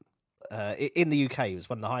hosted... in the UK, he was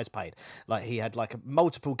one of the highest paid. Like, he had like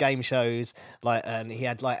multiple game shows, like, and he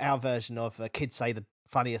had like our version of Kids Say the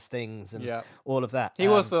Funniest Things and all of that. He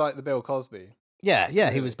was like the Bill Cosby. Yeah,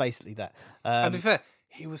 he was basically that. And to be fair,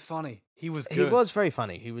 he was funny. He was good. He was very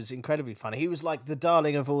funny. He was incredibly funny. He was like the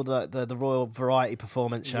darling of all the Royal Variety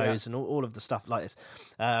performance shows and all of the stuff like this.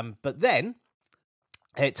 But then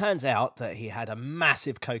it turns out that he had a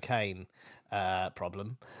massive cocaine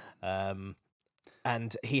problem.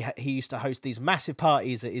 And he used to host these massive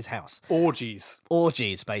parties at his house.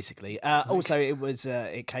 Orgies, basically. Also,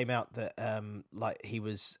 it came out that like he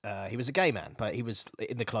was a gay man, but he was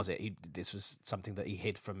in the closet. This was something that he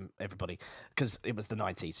hid from everybody because it was the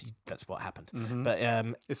 90s. That's what happened. Mm-hmm. But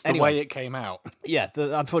it's the way it came out. Yeah,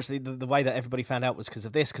 unfortunately, the way that everybody found out was because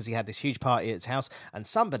of this. Because he had this huge party at his house, and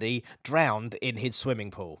somebody drowned in his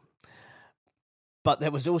swimming pool. But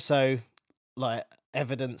there was also like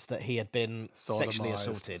evidence that he had been sexually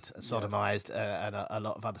assaulted, sodomized, and a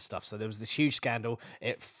lot of other stuff. So there was this huge scandal.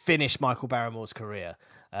 It finished Michael Barrymore's career.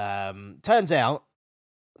 Turns out,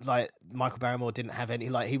 like, Michael Barrymore didn't have any,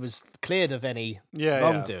 like, he was cleared of any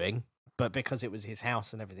wrongdoing, but because it was his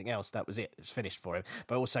house and everything else, that was it. It was finished for him.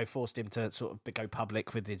 But also forced him to sort of go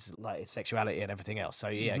public with his sexuality and everything else. So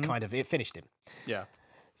kind of it finished him. Yeah.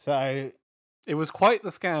 So it was quite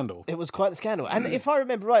the scandal. And if I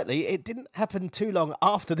remember rightly, it didn't happen too long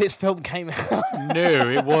after this film came out.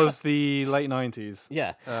 No, it was the late 90s.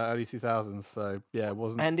 Yeah. Early 2000s. So, yeah, it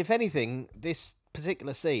wasn't. And if anything, this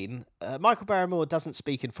particular scene, Michael Barrymore doesn't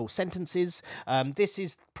speak in full sentences. This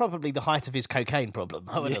is probably the height of his cocaine problem,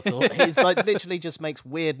 I would have thought. He's like literally just makes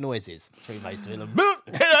weird noises through most of it.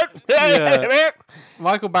 Yeah.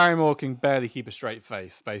 Michael Barrymore can barely keep a straight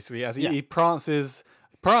face, basically, as he prances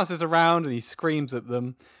around and he screams at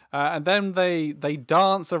them, and then they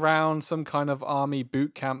dance around some kind of army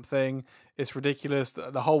boot camp thing. It's ridiculous.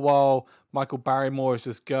 The whole while Michael Barrymore is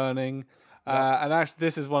just gurning, And actually,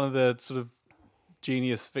 this is one of the sort of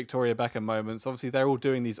genius Victoria Beckham moments. Obviously, they're all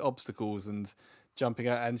doing these obstacles and jumping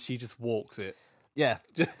out, and she just walks it. Yeah.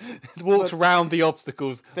 Just walks around the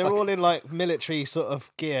obstacles. They're like- all in like military sort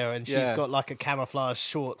of gear, and she's Yeah. got like a camouflage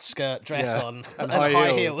short skirt dress Yeah, on and and high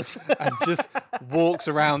high heels. heels. and just walks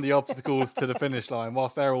around the obstacles to the finish line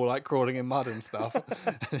whilst they're all like crawling in mud and stuff.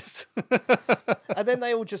 And it's- And then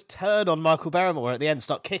they all just turn on Michael Barrymore at the end,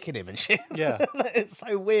 start kicking him and shit. Yeah. It's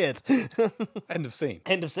so weird. End of scene.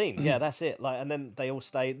 End of scene. Yeah, that's it. Like, and then they all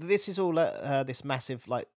stay. This is all at this massive,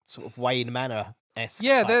 like, sort of Wayne Manor-esque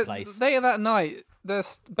Yeah, type place. they that night.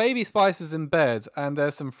 There's Baby Spice is in bed, and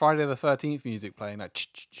there's some Friday the 13th music playing. Like,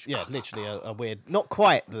 Yeah, literally a weird, not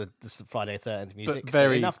quite the Friday the 13th music, but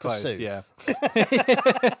very enough close. to suit.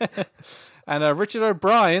 Yeah. And Richard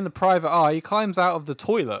O'Brien, the private eye, he climbs out of the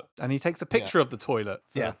toilet and he takes a picture of the toilet.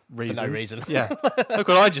 For Yeah, reasons. for no reason. Yeah, look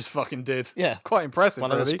what I just fucking did. Yeah. Quite impressive.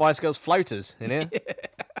 One of the really. Spice Girls floaters in here.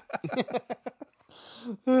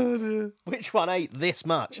 Which one ate this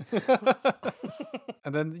much?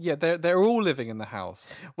 And then they're all living in the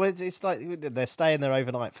house. Well, it's like they're staying there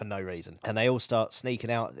overnight for no reason, and they all start sneaking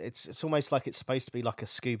out. It's almost like it's supposed to be like a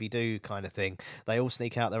Scooby-Doo kind of thing. They all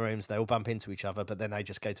sneak out their rooms, they all bump into each other, but then they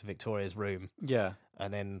just go to Victoria's room, Yeah.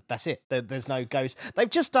 and then that's it. There's no ghost. They've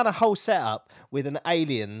just done a whole setup with an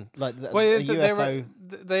alien, like a UFO.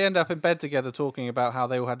 They end up in bed together talking about how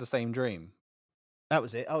they all had the same dream. That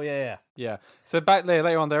was it. Oh yeah. Yeah. So back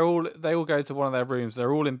later on, they all go to one of their rooms.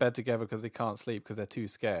 They're all in bed together because they can't sleep because they're too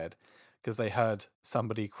scared because they heard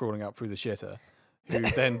somebody crawling up through the shitter, who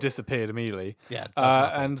then disappeared immediately. Yeah.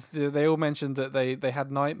 And they all mentioned that they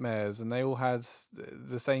had nightmares and they all had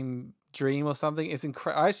the same dream or something. It's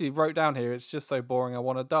incredible. I actually wrote down here. It's just so boring. I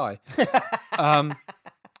want to die. And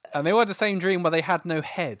they all had the same dream where they had no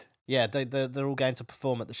head. Yeah, they're all going to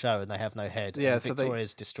perform at the show and they have no head. Yeah, and so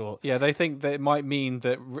Victoria's distraught. Yeah, they think that it might mean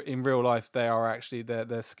that in real life they are actually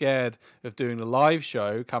they're scared of doing the live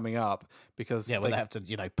show coming up because Yeah, well, they have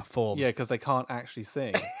to perform. Yeah, because they can't actually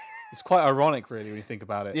sing. It's quite ironic, really, when you think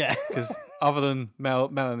about it. Yeah. Because other than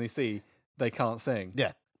Melanie C, they can't sing.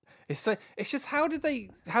 Yeah. It's just how did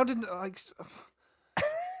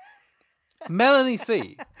Melanie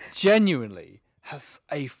C genuinely has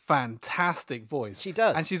a fantastic voice. She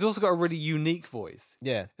does. And she's also got a really unique voice.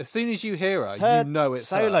 Yeah. As soon as you hear her, Her you know it's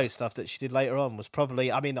solo her. stuff that she did later on was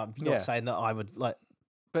probably. I mean, I'm not Yeah. saying that I would like.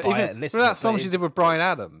 But buy even it and listen remember to that it, song but she it's- did with Bryan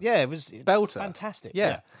Adams? Yeah, it was Belter. fantastic.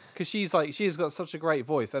 Yeah. Because she's got such a great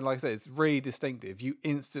voice. And like I said, it's really distinctive. You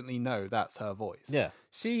instantly know that's her voice. Yeah.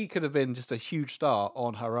 She could have been just a huge star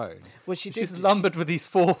on her own. Well, she She's did. lumbered with these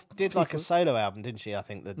four. Did like a people. solo album, didn't she? I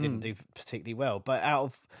think that didn't do particularly well. But out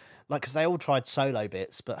of because they all tried solo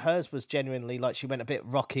bits, but hers was genuinely like she went a bit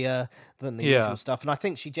rockier than the Yeah. usual stuff, and I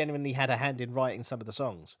think she genuinely had a hand in writing some of the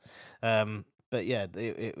songs. But yeah,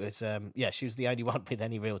 it was she was the only one with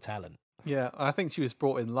any real talent. Yeah, I think she was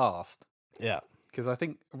brought in last Yeah, because I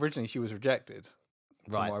think originally she was rejected.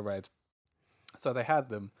 From right. what I read. So they had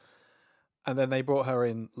them, and then they brought her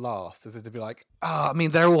in last, as if to be like, I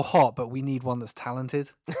mean, they're all hot, but we need one that's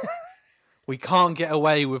talented. We can't get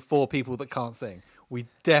away with 4 people that can't sing. We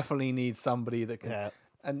definitely need somebody that can. Yeah.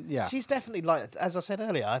 And yeah, She's definitely like, as I said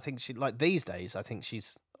earlier, I think she like these days. I think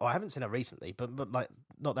she's. Oh, I haven't seen her recently, but like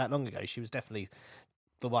not that long ago, she was definitely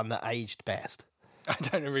the one that aged best. I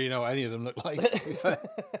don't really know what any of them look like. To be fair.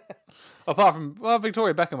 Apart from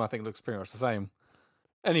Victoria Beckham, I think looks pretty much the same.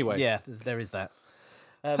 Anyway, Yeah, there is that.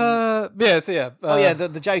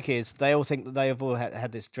 The joke is they all think that they have all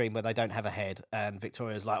had this dream where they don't have a head, and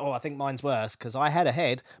Victoria's like, "Oh, I think mine's worse because I had a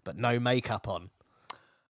head but no makeup on."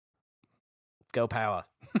 Girl power.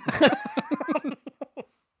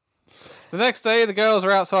 The next day, the girls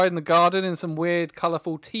are outside in the garden in some weird,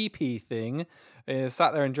 colourful teepee thing.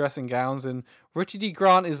 Sat there in dressing gowns, and Richard E.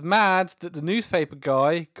 Grant is mad that the newspaper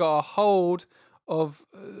guy got a hold of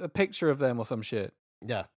a picture of them or some shit.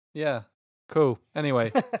 Yeah. Yeah, cool.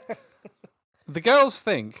 Anyway, the girls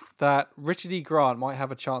think that Richard E. Grant might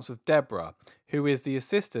have a chance with Deborah, who is the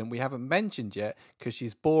assistant we haven't mentioned yet because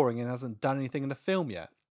she's boring and hasn't done anything in the film yet.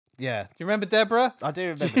 Yeah. You remember Deborah? I do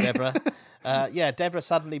remember Deborah. Deborah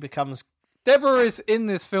suddenly becomes. Deborah is in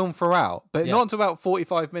this film throughout, but Yeah. not until about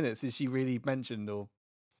 45 minutes is she really mentioned or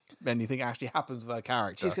anything actually happens with her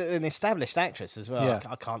character. She's an established actress as well. Yeah.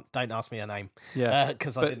 I can't. Don't ask me her name. Yeah,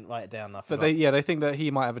 Because I but- didn't write it down. I But forgot. they think that he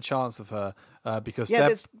might have a chance of her because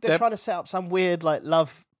they're trying to set up some weird like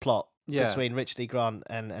love plot Yeah. between Richard E. Grant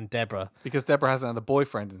and Deborah. because Deborah hasn't had a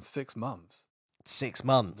boyfriend in 6 months. 6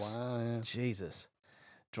 months. Wow. Jesus.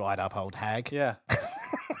 Dried up old hag. Yeah.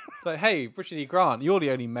 Like, hey, Richard E. Grant, you're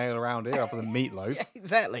the only male around here other than Meatloaf.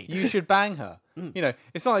 Exactly. You should bang her. You know,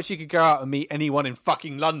 it's not like she could go out and meet anyone in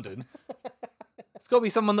fucking London. It's got to be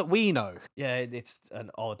someone that we know. Yeah, it's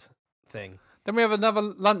an odd thing. Then we have another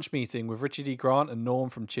lunch meeting with Richard E. Grant and Norm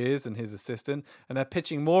from Cheers and his assistant, and they're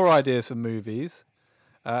pitching more ideas for movies.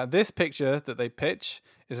 This picture that they pitch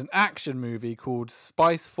is an action movie called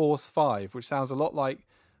Spice Force 5, which sounds a lot like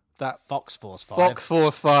that Fox Force 5. Fox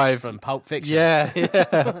Force 5 from Pulp Fiction. Yeah.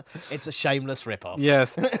 It's a shameless rip-off.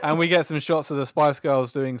 Yes, and we get some shots of the Spice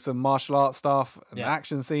Girls doing some martial arts stuff and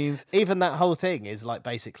action scenes. Even that whole thing is like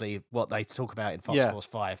basically what they talk about in Fox Yeah. Force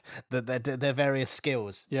 5. Their various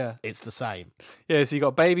skills. Yeah. It's the same. Yeah, so you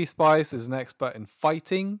got Baby Spice is an expert in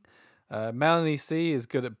fighting. Melanie C is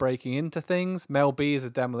good at breaking into things. Mel B is a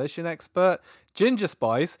demolition expert. Ginger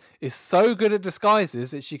Spice is so good at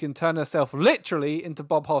disguises that she can turn herself literally into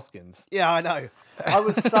Bob Hoskins. Yeah, I know. I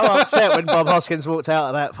was so upset when Bob Hoskins walked out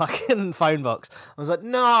of that fucking phone box. I was like,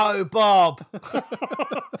 no, Bob.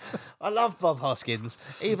 I love Bob Hoskins,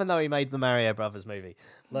 even though he made the Mario Brothers movie.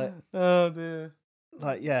 Like, Oh dear.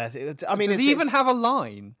 like yeah. I mean, Does he even have a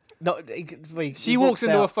line? No, She walks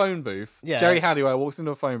into a phone booth. Yeah. Jerry Halliwell walks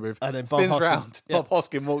into a phone booth, And then Bob spins Hoskins- round. yeah. Bob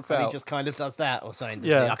Hoskins walks and out. he just kind of does that or something.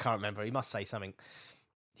 Yeah. I can't remember. He must say something.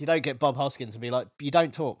 You don't get Bob Hoskins and be like, you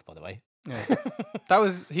don't talk, by the way. Yeah. That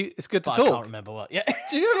was It's good to But I can't talk. remember what. Yeah.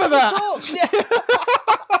 Do you remember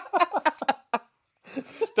that?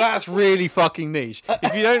 That's really fucking niche.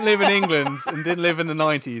 If you don't live in England and didn't live in the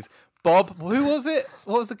 90s, Bob, who was it?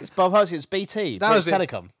 What was the? It's Bob Hoskins, BT, That British was it.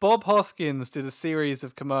 Telecom. Bob Hoskins did a series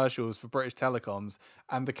of commercials for British Telecoms,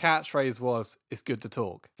 and the catchphrase was, "It's good to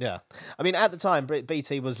talk." Yeah. I mean, at the time,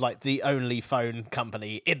 BT was like the only phone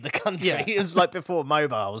company in the country. Yeah. It was like before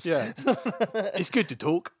mobiles. Yeah, it's good to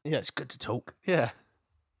talk. Yeah, it's good to talk. Yeah.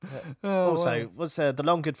 Oh, Also, wow. was The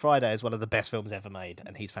Long Good Friday is one of the best films ever made,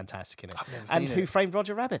 and he's fantastic in it. I've never And seen Who it. Framed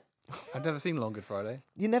Roger Rabbit? I've never seen Long Good Friday.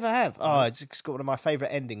 You never have? Oh, it's got one of my favourite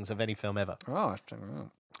endings of any film ever. Oh, I should check it out.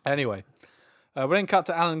 Anyway, we then cut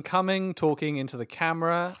to Alan Cumming talking into the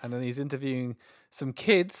camera, and then he's interviewing some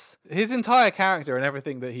kids. His entire character and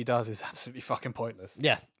everything that he does is absolutely fucking pointless.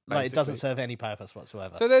 Yeah, like it doesn't Basically. serve any purpose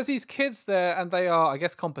whatsoever. So there's these kids there, and they are, I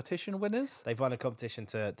guess, competition winners. They've won a competition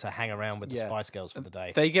to hang around with the Yeah. Spice Girls for the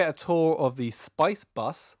day. They get a tour of the Spice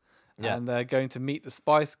Bus, Yeah. and they're going to meet the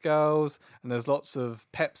Spice Girls, and there's lots of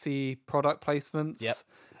Pepsi product placements. Yep.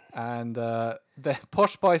 And the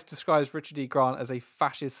Posh Spice describes Richard E. Grant as a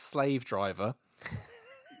fascist slave driver.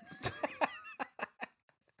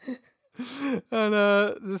 And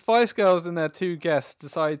the Spice Girls and their two guests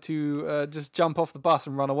decide to just jump off the bus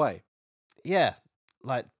and run away. Yeah,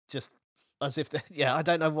 like just as if I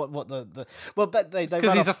don't know what the well, but they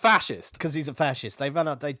Because he's a fascist. because he's a fascist. They run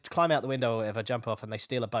up, they climb out the window or whatever, jump off, and they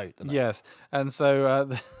steal a boat. don't they? Yes. And so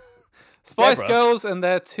the Spice Deborah. Girls and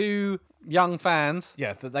their two young fans,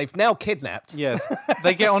 yeah, that they've now kidnapped. yes,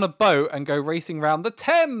 they get on a boat and go racing around the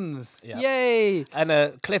Thames. Yeah. Yay!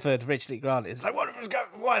 And Clifford, Richard E. Grant, is like,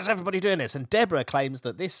 why is everybody doing this? And Deborah claims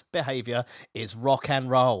that this behaviour is rock and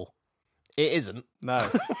roll. It isn't. No,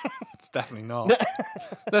 definitely not.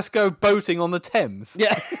 Let's go boating on the Thames.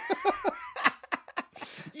 Yeah.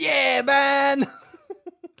 Yeah, man.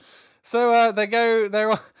 So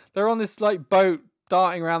they're on this like boat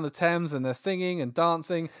darting around the Thames, and they're singing and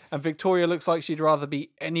dancing, and Victoria looks like she'd rather be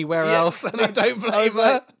anywhere else, and I don't blame I was her.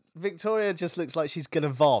 like, Victoria just looks like she's gonna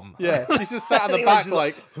vom. Yeah, she's just sat in the back She's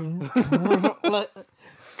like, like,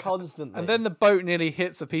 constantly. and then the boat nearly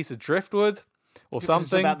hits a piece of driftwood or It's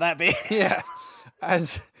something. about that big. Yeah, and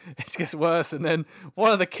it gets worse, and then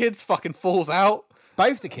one of the kids fucking falls out.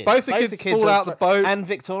 Both the kids. Both the kids fall are out the boat. And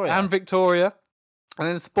Victoria. And Victoria. And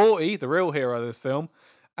then Sporty, the real hero of this film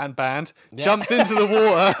and band, jumps into the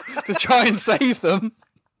water to try and save them.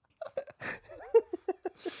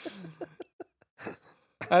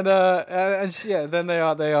 Then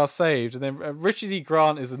they are saved. And then Richard E.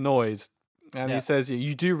 Grant is annoyed, and he says,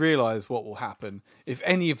 "You do realise what will happen if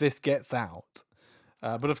any of this gets out."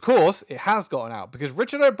 But of course, it has gotten out because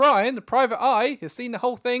Richard O'Brien, the private eye, has seen the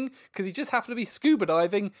whole thing because he just happened to be scuba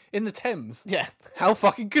diving in the Thames. Yeah. How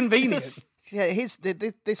fucking convenient. Yeah,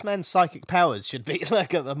 this man's psychic powers should be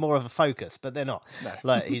like a more of a focus, but they're not. No.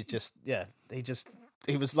 Like he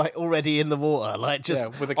was like already in the water, like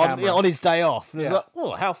just with a camera. on his day off. And it was Yeah. like,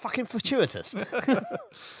 oh, how fucking fortuitous.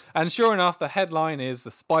 And sure enough, the headline is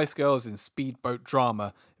 "The Spice Girls in Speedboat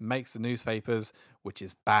Drama." It makes the newspapers, which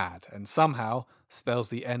is bad, and somehow spells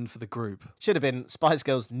the end for the group. Should have been Spice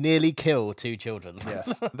Girls nearly kill 2 children.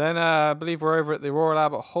 Yes. Then I believe we're over at the Royal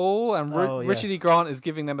Albert Hall, and Oh, yeah. Richard E. Grant is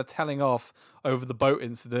giving them a telling off over the boat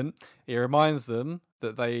incident. He reminds them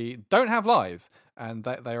that they don't have lives and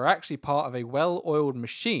that they are actually part of a well-oiled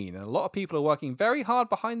machine. And a lot of people are working very hard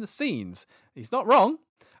behind the scenes. He's not wrong.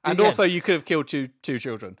 And also, you could have killed two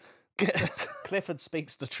children. Clifford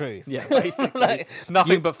speaks the truth. Yeah, basically.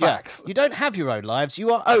 Nothing but facts. You don't have your own lives.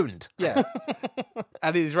 You are owned. Yeah.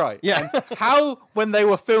 And he's right. Yeah. And how, when they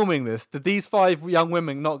were filming this, did these 5 young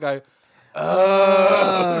women not go,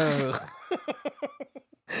 oh.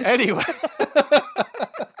 Anyway.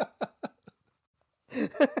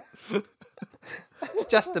 It's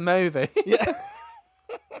just a movie. Yeah.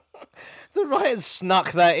 The writers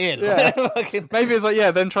snuck that in. Yeah. Maybe it's like,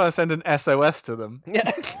 them trying to send an SOS to them. Yeah.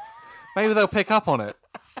 Maybe they'll pick up on it.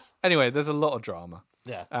 Anyway, there's a lot of drama.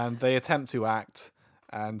 Yeah. And they attempt to act.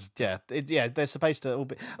 And they're supposed to all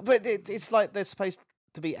be. But it's like they're supposed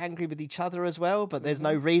to be angry with each other as well, but there's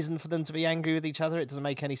no reason for them to be angry with each other. It doesn't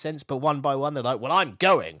make any sense. But one by one, they're like, well, I'm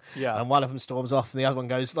going. Yeah. And one of them storms off, and the other one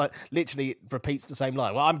goes, like, literally repeats the same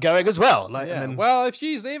line. Well, I'm going as well. Like, yeah. and then, Well, if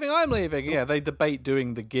she's leaving, I'm leaving. Yeah, they debate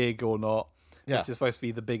doing the gig or not, Yeah. which is supposed to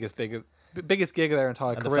be the biggest gig of their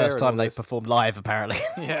entire and career. the first time all they this. performed live, apparently.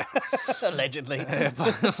 Yeah. Allegedly.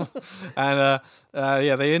 And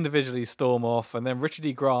they individually storm off, and then Richard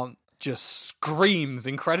E. Grant just screams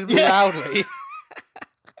incredibly loudly.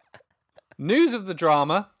 News of the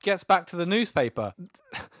drama gets back to the newspaper.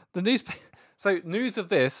 So news of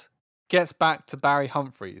this gets back to Barry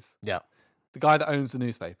Humphries, Yeah. the guy that owns the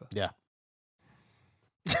newspaper. Yeah.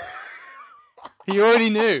 He already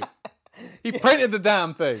knew. He printed the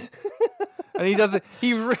damn thing, and he does it.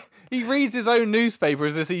 He reads his own newspaper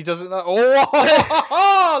as if he doesn't know.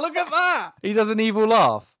 Oh, look at that! He does an evil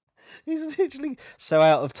laugh. He's literally so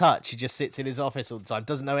out of touch. He just sits in his office all the time,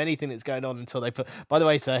 doesn't know anything that's going on until they put, by the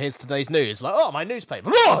way, sir, here's today's news. Like, oh, my newspaper.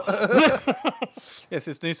 Yes,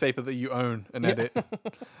 this newspaper that you own and edit.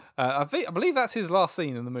 I believe that's his last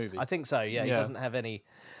scene in the movie. I think so, yeah. He doesn't have any...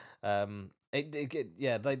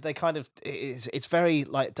 they kind of... It's very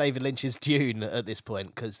like David Lynch's Dune at this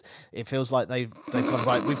point, because it feels like they've gone,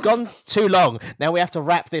 right, we've gone too long. Now we have to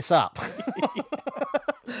wrap this up.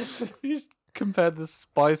 You just compared the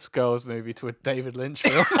Spice Girls movie to a David Lynch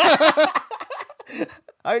film.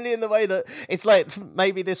 Only in the way that it's like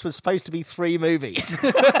maybe this was supposed to be 3 movies.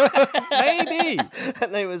 Maybe.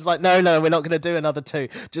 And it was like, no, we're not going to do another 2.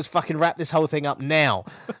 Just fucking wrap this whole thing up now.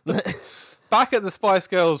 Back at the Spice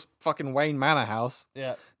Girls fucking Wayne Manor house,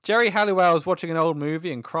 Yeah. Jerry Halliwell is watching an old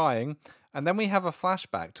movie and crying, and then we have a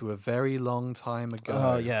flashback to a very long time ago.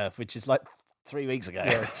 Oh, yeah, which is like 3 weeks ago.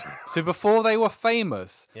 To before they were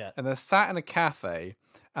famous. Yeah. And they're sat in a cafe,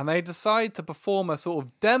 and they decide to perform a sort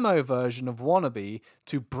of demo version of Wannabe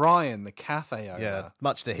to Brian, the cafe owner. Yeah,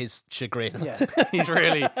 much to his chagrin. Yeah, he's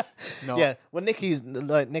really not. Yeah, well, Nikki's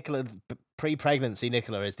like Nicola, pre-pregnancy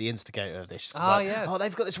Nicola is the instigator of this. She's like, yes. Oh,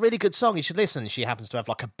 they've got this really good song. You should listen. She happens to have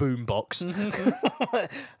like a boom box, and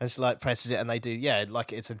she like presses it, and they do. Yeah,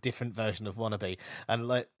 like it's a different version of Wannabe, and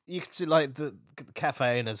like you can see like the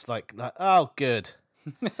cafe owners like oh, good.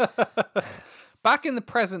 Back in the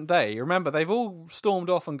present day, remember, they've all stormed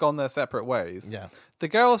off and gone their separate ways. Yeah. The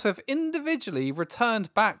girls have individually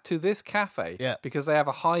returned back to this cafe because they have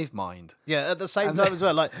a hive mind. Yeah, at the same time as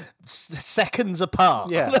well, like seconds apart.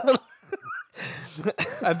 Yeah.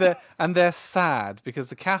 and they're sad because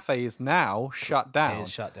the cafe is now shut down. It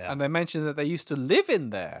is shut down. And they mentioned that they used to live in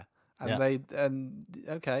there. And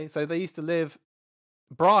so they used to live.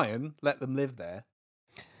 Brian let them live there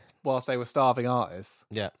whilst they were starving artists.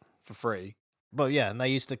 Yeah. For free. Well, yeah, and they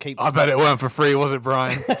used to keep... I bet it weren't for free, was it,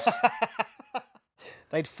 Brian?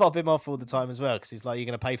 They'd fob him off all the time as well, because he's like, you're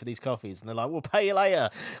going to pay for these coffees. And they're like, we'll pay you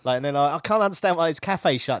later. Like, and they're like, I can't understand why his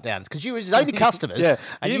cafe shut down. Because you were his only customers. Yeah.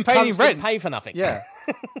 And You you didn't pay any constantly rent. pay for nothing. Yeah.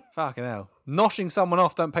 Fucking hell. Noshing someone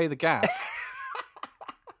off, don't pay the gas.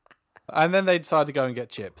 And then they decide to go and get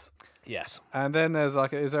chips. Yes. And then is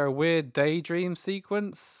there a weird daydream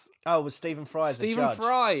sequence? Oh, it was Stephen Fry as the Stephen judge.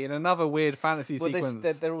 Fry in another weird fantasy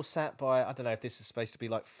sequence. They're all sat by, I don't know if this is supposed to be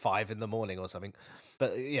like 5 a.m. or something.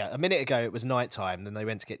 But yeah, a minute ago it was nighttime, then they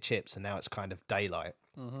went to get chips, and now it's kind of daylight.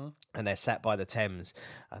 Mm-hmm. And they're sat by the Thames,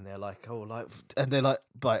 and they're like,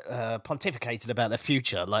 pontificating about their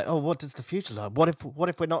future. Like, oh, what does the future look like? What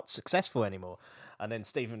if we're not successful anymore? And then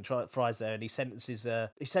Stephen Fry's there, and he sentences them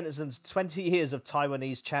 20 years of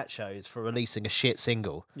Taiwanese chat shows for releasing a shit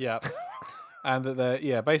single. Yeah. And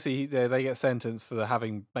that basically they get sentenced for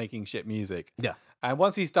making shit music. Yeah. And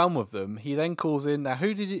once he's done with them, he then calls in. Now,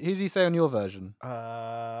 who did he say on your version?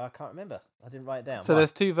 I can't remember. I didn't write it down. So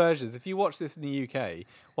there's 2 versions. If you watch this in the UK,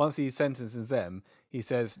 once he sentences them, he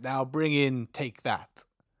says, "Now bring in Take That."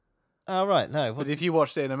 Oh, right, no. But if you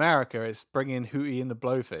watched it in America, it's bringing Hootie and the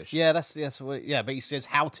Blowfish. Yeah, that's what. Yeah, but he says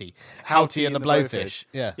Houty and the Blowfish.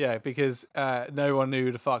 Yeah, yeah, because no one knew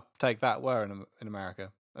who the fuck take that were in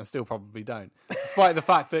America, and still probably don't, despite the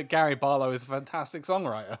fact that Gary Barlow is a fantastic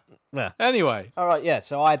songwriter. Yeah. Anyway, all right, yeah.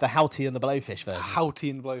 So I had the Houty and the Blowfish version. Houty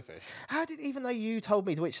and the Blowfish. Even though you told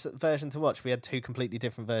me which version to watch, we had two completely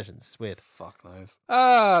different versions. It's weird. Fuck knows.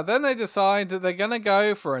 Then they decide that they're gonna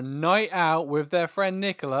go for a night out with their friend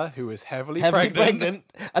Nicola, who is heavily pregnant.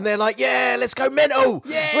 And they're like, "Yeah, let's go mental.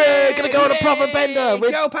 Yeah, we're gonna go on a proper bender.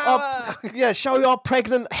 Girl power. Yeah, show our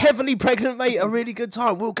heavily pregnant mate a really good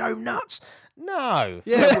time. We'll go nuts." No.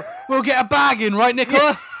 Yeah, we'll get a bag in, right,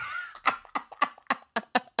 Nicola?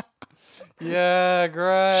 Yeah,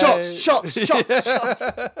 great. Shots.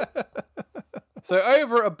 So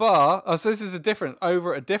over at a bar, so this is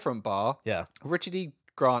over at a different bar. Yeah. Richard E.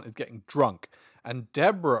 Grant is getting drunk, and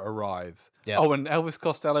Deborah arrives. Yeah. Oh, and Elvis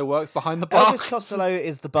Costello works behind the bar. Elvis Costello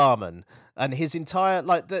is the barman, and his entire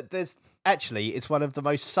there's actually it's one of the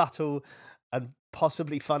most subtle and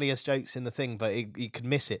possibly funniest jokes in the thing, but you can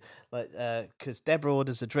miss it, because Deborah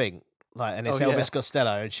orders a drink, and it's Elvis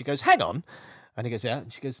Costello, and she goes, "Hang on," and he goes, "Yeah,"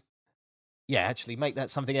 and she goes, "Yeah, actually, make that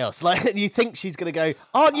something else." And you think she's gonna go,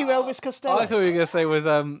 "Aren't you Elvis Costello?" I thought you were gonna say was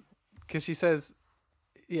because she says,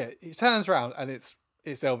 yeah, he turns around and it's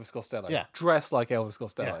Elvis Costello, dressed like Elvis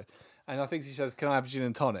Costello, and I think she says, "Can I have a gin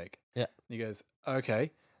and tonic?" Yeah, and he goes,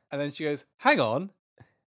 "Okay," and then she goes, "Hang on,"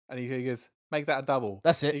 and he goes, "Make that a double."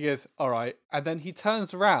 That's it. He goes, "All right," and then he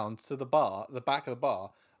turns around to the back of the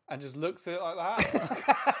bar, and just looks at it like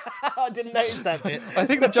that. I didn't notice that bit. I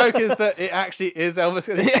think the joke is that it actually is Elvis.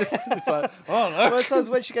 It's like, oh no. Well, so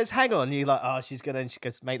when she goes, "Hang on," you're like, "Oh, she's gonna," and she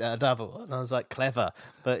goes, "Make that a double," and I was like, "Clever,"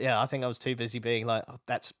 but yeah, I think I was too busy being like, "Oh,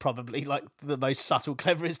 that's probably like the most subtle,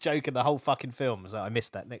 cleverest joke in the whole fucking film," so I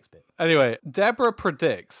missed that next bit. Anyway, Deborah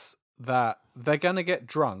predicts that they're gonna get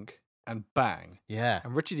drunk and bang. Yeah,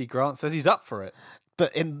 and Richard E. Grant says he's up for it.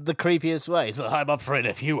 But in the creepiest way. He's like, "I'm up for it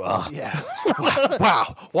if you are." Yeah.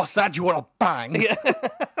 Wow. What's that? You want to bang? Yeah.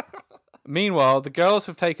 Meanwhile, the girls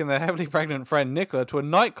have taken their heavily pregnant friend Nicola to a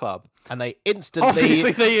nightclub. And they instantly...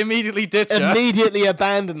 Obviously, they immediately ditch her. Immediately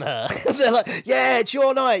abandon her. They're like, "Yeah, it's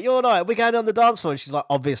your night. We're going on the dance floor." And she's like,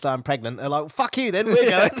 "Obviously, I'm pregnant." They're like, "Well, fuck you then, we're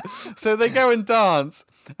going." So they go and dance.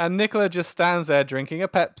 And Nicola just stands there drinking a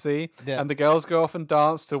Pepsi. Yeah. And the girls go off and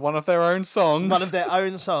dance to one of their own songs. One of their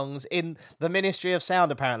own songs in the Ministry of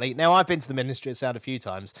Sound, apparently. Now, I've been to the Ministry of Sound a few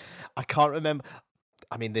times. I can't remember.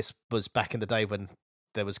 I mean, this was back in the day when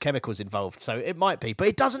there was chemicals involved, so it might be, but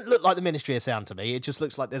it doesn't look like the Ministry of Sound to me. It just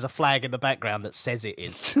looks like there's a flag in the background that says it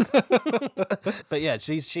is. But yeah,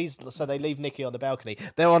 she's so they leave Nikki on the balcony.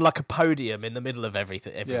 They're on like a podium in the middle of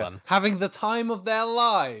everyone. Having the time of their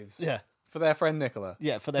lives. Yeah. For their friend Nicola.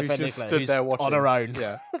 Yeah, for their friend Nicola. Stood there watching. On her own.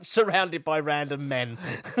 Yeah. Surrounded by random men.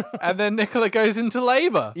 And then Nicola goes into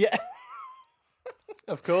labour. Yeah.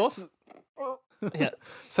 Of course. Yeah.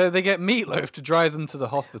 So they get Meatloaf to drive them to the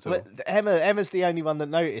hospital. But Emma's the only one that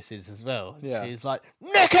notices as well. Yeah. She's like,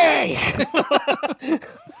 "Nicky!" I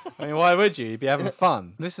mean, why would you? You'd be having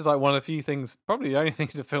fun. This is like one of the few things, probably the only thing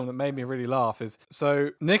in the film that made me really laugh is, so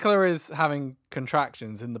Nicola is having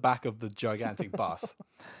contractions in the back of the gigantic bus.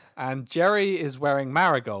 And Jerry is wearing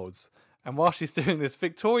marigolds. And while she's doing this,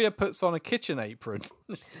 Victoria puts on a kitchen apron.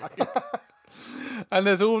 And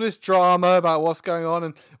there's all this drama about what's going on,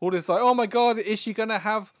 and all this like, "Oh my God, is she going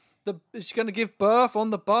to give birth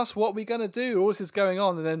on the bus? What are we going to do?" All this is going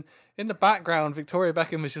on. And then in the background, Victoria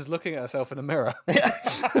Beckham is just looking at herself in a mirror.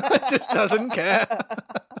 Just doesn't care.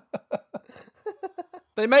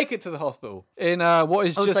 They make it to the hospital in what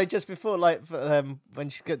is just before, when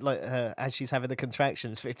she got as she's having the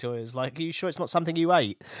contractions, Victoria's like, "Are you sure it's not something you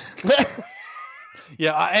ate?"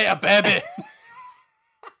 Yeah, I ate a baby.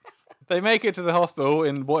 They make it to the hospital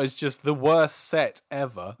in what is just the worst set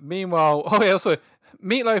ever. Meanwhile, also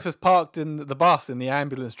Meatloaf has parked in the bus in the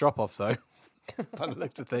ambulance drop-off zone. By the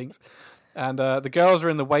looks of things. And the girls are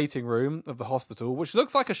in the waiting room of the hospital, which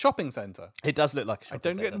looks like a shopping centre. It does look like a shopping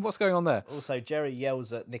centre. I don't get what's going on there. Also, Jerry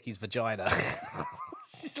yells at Nikki's vagina.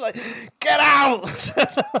 She's like, "Get out!"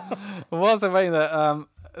 Whilst they're waiting there,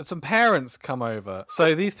 some parents come over.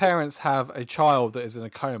 So these parents have a child that is in a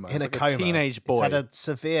coma. A teenage boy. He's had a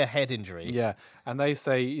severe head injury. Yeah. And they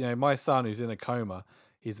say, my son who's in a coma,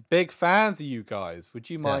 he's big fans of you guys. Would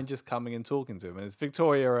you mind just coming and talking to him? And it's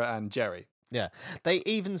Victoria and Jerry. Yeah. They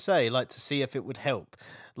even say, to see if it would help.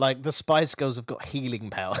 Like, the Spice Girls have got healing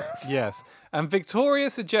powers. Yes. And Victoria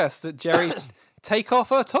suggests that Jerry take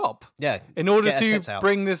off her top. Yeah. In order to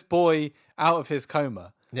bring this boy out of his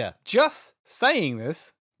coma. Yeah. Just saying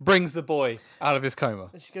this brings the boy out of his coma.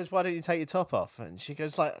 And she goes, "Why don't you take your top off?" And she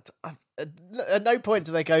goes, "Like, at no point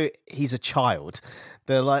do they go, he's a child."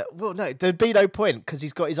 They're like, "Well, no, there'd be no point because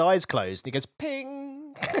he's got his eyes closed." And he goes,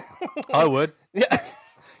 "Ping." I would. Yeah.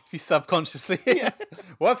 You subconsciously.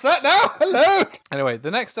 What's that now? Hello. Anyway,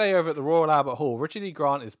 the next day over at the Royal Albert Hall, Richard E.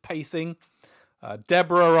 Grant is pacing.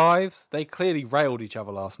 Deborah arrives. They clearly railed each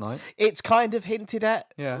other last night. It's kind of hinted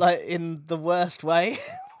at, like in the worst way.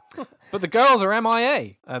 But the girls are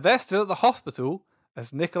MIA. They're still at the hospital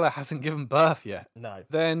as Nicola hasn't given birth yet. No.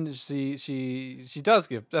 Then she does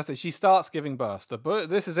give. That's it. She starts giving birth.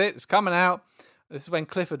 This is it. It's coming out. This is when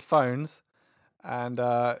Clifford phones, and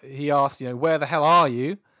he asks, where the hell are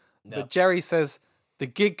you? No. But Jerry says the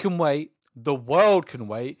gig can wait. The world can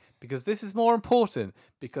wait because this is more important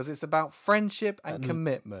because it's about friendship and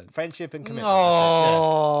commitment. Friendship and commitment.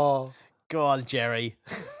 Oh, yeah. Go on, Jerry.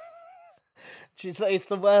 It's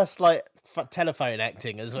the worst, telephone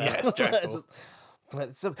acting as well. Yeah, it's dreadful.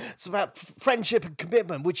 It's about friendship and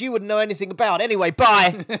commitment, which you wouldn't know anything about. Anyway,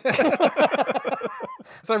 bye.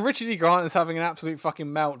 So Richard E. Grant is having an absolute fucking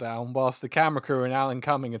meltdown whilst the camera crew and Alan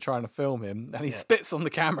Cumming are trying to film him, and he spits on the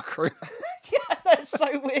camera crew. Yeah, that's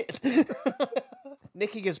so weird.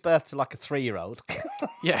 Nikki gives birth to like a 3-year-old.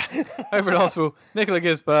 Yeah, over in hospital, Nicola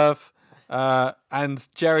gives birth, and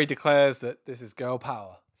Jerry declares that this is girl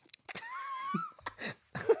power.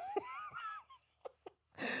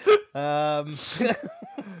 And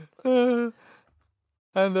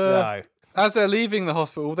as they're leaving the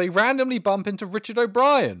hospital, they randomly bump into Richard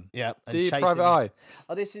O'Brien. Yeah, the private eye.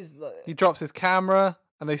 Oh, this is. He drops his camera,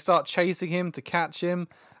 and they start chasing him to catch him.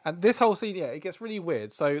 And this whole scene, it gets really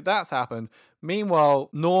weird. So that's happened. Meanwhile,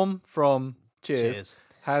 Norm from Cheers.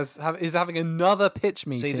 Is having another pitch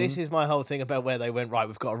meeting. See, this is my whole thing about where they went, right,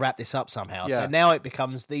 we've got to wrap this up somehow. Yeah. So now it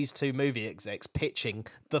becomes these two movie execs pitching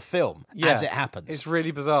the film as it happens. It's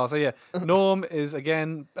really bizarre. So Norm is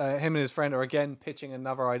again, him and his friend are again pitching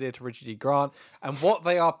another idea to Richard E. Grant. And what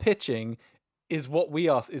they are pitching is what we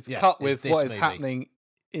are, cut with what is happening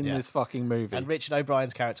in this fucking movie. And Richard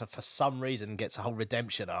O'Brien's character, for some reason, gets a whole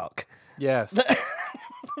redemption arc. Yes.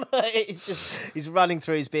 He's running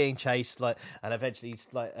through, he's being chased, and eventually he's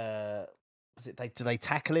like, do they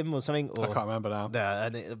tackle him or something? Or, I can't remember now. No,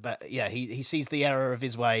 he sees the error of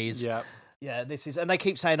his ways. Yeah. Yeah, and they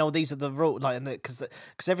keep saying, "Oh, these are the rules," because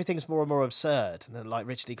everything's more and more absurd. And then,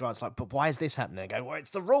 Richard E. Grant's like, "But why is this happening?" And I go, "Well,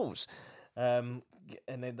 it's the rules." And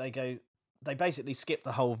then they basically skip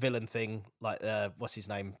the whole villain thing. What's his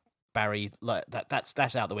name? Barry,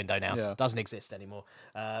 that's out the window now. Yeah. Doesn't exist anymore.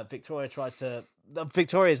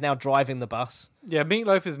 Victoria's now driving the bus. Yeah,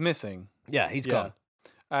 Meatloaf is missing. Yeah, he's gone.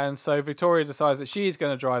 And so Victoria decides that she's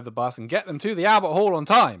going to drive the bus and get them to the Albert Hall on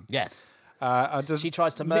time. Yes. She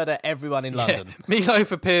tries to murder everyone in London.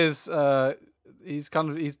 Meatloaf appears.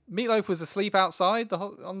 Meatloaf was asleep outside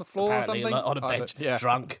on the floor Apparently, or something, on a bench,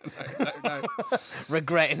 drunk, no.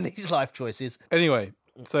 regretting these life choices. Anyway.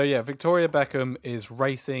 So Victoria Beckham is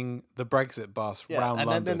racing the Brexit bus round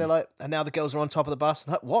London. And then they're like, and now the girls are on top of the bus.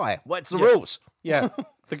 Why? What's the rules? Yeah,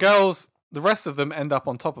 the rest of them end up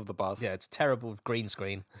on top of the bus. Yeah, it's terrible green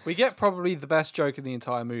screen. We get probably the best joke in the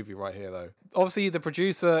entire movie right here, though. Obviously, the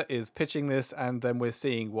producer is pitching this, and then we're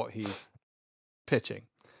seeing what he's pitching.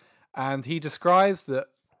 And he describes that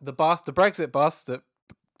the Brexit bus that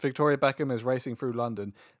Victoria Beckham is racing through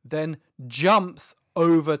London, then jumps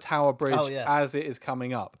over Tower Bridge as it is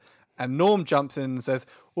coming up. And Norm jumps in and says,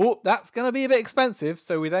 "Oh, that's going to be a bit expensive."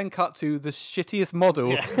 So we then cut to the shittiest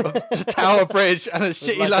model of the Tower Bridge and a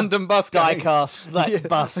shitty London bus die-cast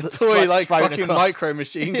bus that's toy fucking across. Micro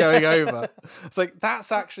machine going over. It's like,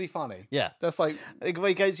 that's actually funny. Yeah. That's like... Well,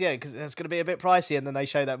 he goes, because it's going to be a bit pricey, and then they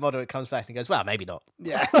show that model, it comes back and he goes, well, maybe not.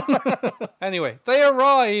 Yeah. Anyway, they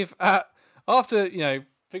arrive after,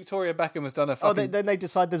 Victoria Beckham has done a fucking... then they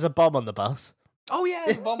decide there's a bomb on the bus. Oh, yeah,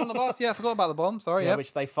 there's a bomb on the bus. Yeah, I forgot about the bomb. Sorry, yeah.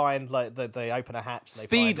 Which they find, they open a hatch.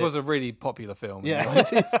 Speed was a really popular film in the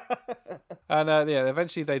 90s. And,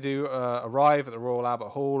 eventually they do arrive at the Royal Albert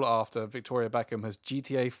Hall after Victoria Beckham has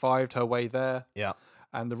GTA 5'd her way there. Yeah.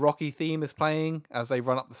 And the Rocky theme is playing as they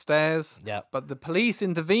run up the stairs. Yeah. But the police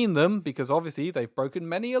intervene them because obviously they've broken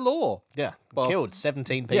many a law. Yeah. Killed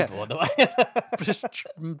 17 people on the way. Just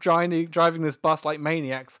driving this bus like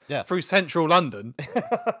maniacs through central London.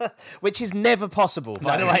 Which is never possible,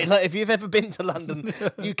 by the way. If you've ever been to London,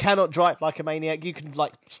 you cannot drive like a maniac. You can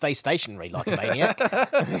stay stationary like a maniac.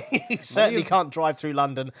 You certainly can't drive through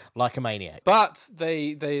London like a maniac. But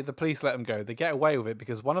the police let them go. They get away with it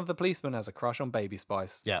because one of the policemen has a crush on Baby Spice.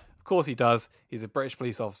 Yeah. Of course he does. He's a British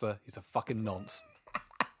police officer. He's a fucking nonce.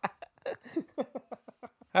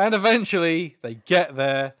 And eventually they get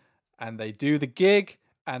there and they do the gig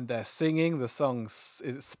and they're singing the song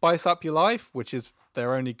Spice Up Your Life, which is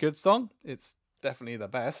their only good song. It's definitely the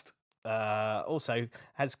best. Also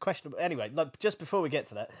has questionable. Anyway, like just before we get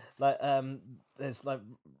to that, like there's like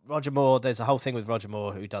Roger Moore. There's a whole thing with Roger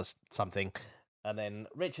Moore who does something, and then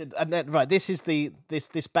Richard. And then right, this is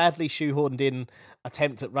this badly shoehorned in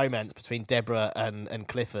attempt at romance between Deborah and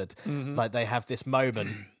Clifford. Like they have this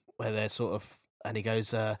moment where they're sort of, and he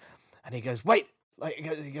goes, wait. Like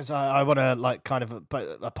he goes, I want to like kind of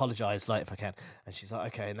apologize, like if I can. And she's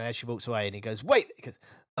like, okay. And then she walks away, and he goes, wait. He goes,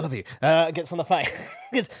 I love you. Gets on the phone.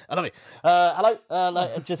 I love you. Hello.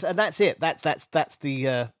 Like, just and that's it. That's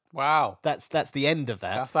the Wow. That's the end of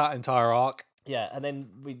that. That's that entire arc. Yeah, and then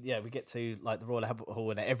we get to like the Royal Albert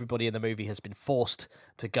Hall, and everybody in the movie has been forced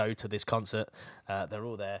to go to this concert. They're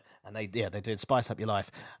all there, and they're doing Spice Up Your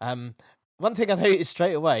Life. One thing I noticed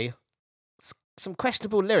straight away. Some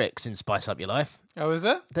questionable lyrics in Spice Up Your Life. Oh, is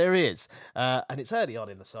there? There is. And it's early on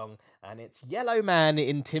in the song, and it's Yellow Man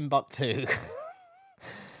in Timbuktu.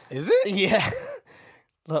 Is it? Yeah.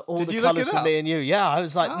 Like all Did the you look colours it for up? me and you. Yeah, I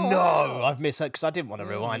was like, Oh, no, wow. I've missed it because I didn't want to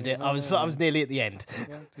rewind it. I was nearly at the end.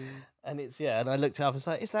 And and I looked up, I was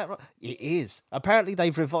like, is that right? It is. Apparently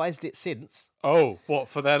they've revised it since. Oh, what,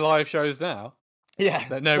 for their live shows now? Yeah.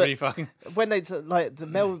 That nobody fucking... When they, like, the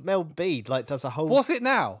Mel B, like, does a whole... What's it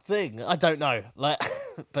now? thing. I don't know. Like,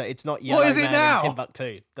 but it's not Yellow What is it Man now? in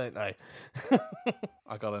Timbuktu. Don't know.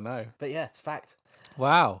 I gotta know. But yeah, it's fact.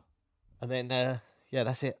 Wow. And then, yeah,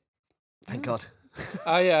 that's it. Thank God.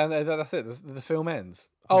 Oh, yeah, and that's it. The film ends.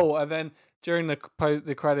 Oh, and then during the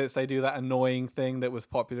credits, they do that annoying thing that was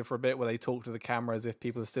popular for a bit where they talk to the camera as if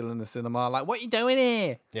people are still in the cinema. Like, what are you doing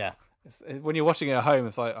here? Yeah. When you're watching it at home,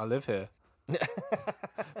 it's like, I live here.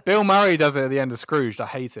 Bill Murray does it at the end of Scrooged. I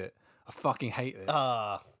hate it. I fucking hate it.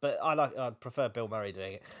 But I prefer Bill Murray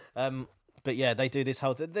doing it. But yeah, they do this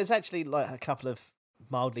whole thing. There's actually like a couple of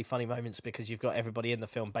mildly funny moments because you've got everybody in the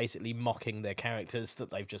film basically mocking their characters that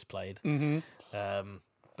they've just played.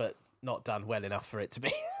 But not done well enough for it to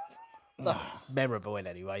be memorable in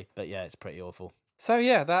any way. But yeah, it's pretty awful. So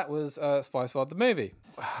yeah, that was Spice World, the movie.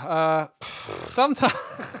 Sometimes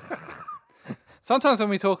when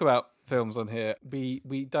we talk about films on here,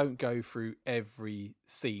 we don't go through every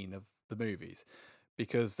scene of the movies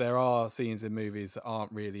because there are scenes in movies that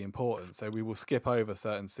aren't really important. So we will skip over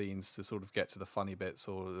certain scenes to sort of get to the funny bits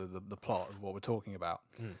or the plot of what we're talking about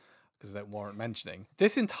because they don't warrant mentioning.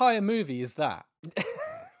 This entire movie is that.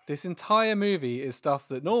 This entire movie is stuff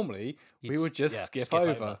that normally we would just skip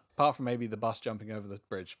over, apart from maybe the bus jumping over the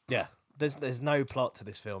bridge. Yeah, there's no plot to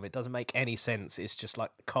this film. It doesn't make any sense. It's just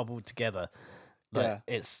like cobbled together. Like,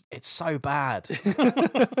 it's so bad.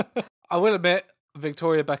 I will admit,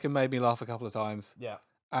 Victoria Beckham made me laugh a couple of times. Yeah.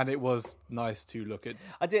 And it was nice to look at.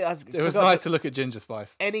 It was nice to look at Ginger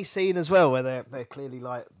Spice. Any scene as well where they're clearly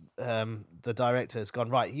like the director's gone,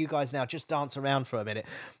 right, you guys now just dance around for a minute.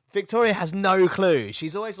 Victoria has no clue.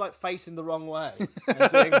 She's always like facing the wrong way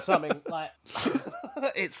and doing something like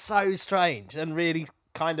it's so strange and really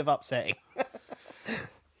kind of upsetting.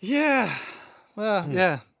 Yeah. Well,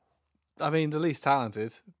 yeah. I mean, the least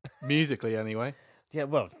talented, musically anyway. Yeah,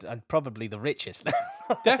 well, and probably the richest.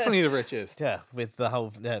 Definitely the richest. Yeah, with the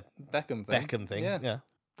whole Beckham thing. Yeah.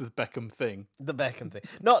 The Beckham thing. The Beckham thing.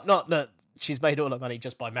 Not that she's made all that money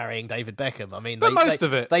just by marrying David Beckham. I mean, But most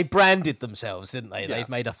of it. They branded themselves, didn't they? Yeah. They've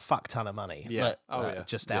made a fuck ton of money. Yeah.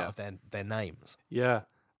 Just out of their names. Yeah.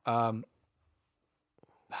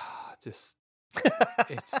 Just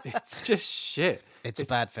it's just shit. It's a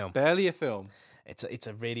bad film. Barely a film. It's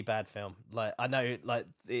a really bad film. Like I know, like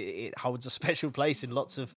it holds a special place in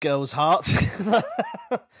lots of girls' hearts,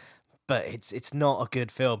 but it's not a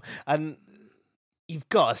good film, and you've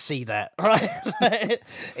got to see that, right?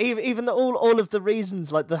 even all of the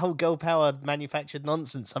reasons, like the whole girl power manufactured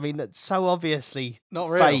nonsense. I mean, it's so obviously Not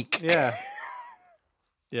real. fake. Yeah.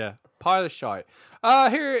 Yeah. Pile of shite.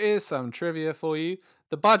 Here is some trivia for you.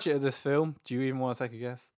 The budget of this film, do you even want to take a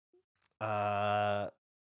guess?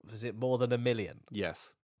 Was it more than $1 million?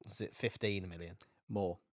 Yes. Was it 15 million?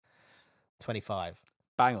 More. 25.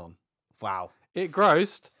 Bang on. Wow. It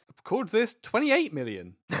grossed, according to this, 28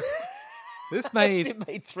 million. This made... It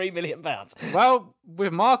made £3 million. Well,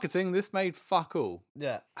 with marketing, this made fuck all.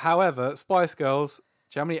 Yeah. However, Spice Girls, do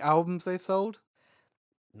you know how many albums they've sold?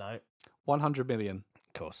 No. 100 million.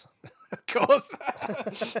 Of course. Of course.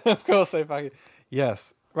 Of course they fucking...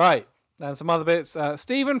 Yes. Right. And some other bits.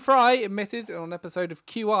 Stephen Fry admitted on an episode of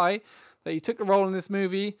QI that he took the role in this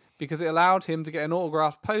movie because it allowed him to get an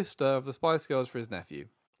autographed poster of the Spice Girls for his nephew.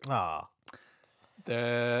 Ah.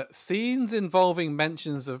 The scenes involving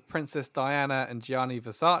mentions of Princess Diana and Gianni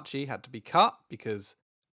Versace had to be cut because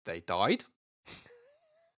they died.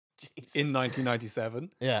 in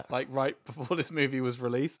 1997. Yeah. Like right before this movie was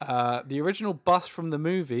released. The original bus from the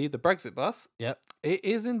movie, the Brexit bus, Yep. it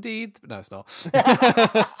is indeed... No, it's not.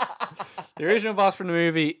 The original bus from the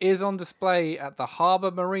movie is on display at the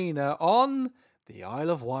Harbour Marina on the Isle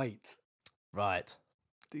of Wight. Right.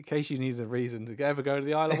 In case you needed a reason to ever go to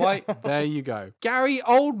the Isle of Wight, there you go. Gary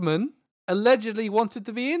Oldman allegedly wanted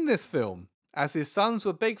to be in this film, as his sons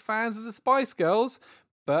were big fans of the Spice Girls,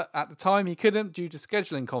 but at the time he couldn't due to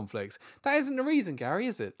scheduling conflicts. That isn't the reason, Gary,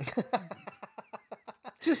 is it?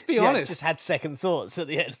 Just be honest. Just had second thoughts at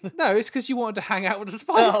the end. No, it's because you wanted to hang out with the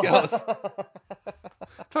Spice Girls.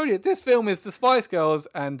 Told you, this film is the Spice Girls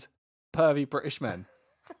and pervy British men.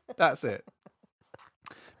 That's it.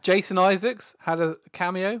 Jason Isaacs had a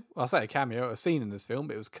cameo. Well, I say a cameo, a scene in this film,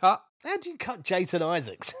 but it was cut. How do you cut Jason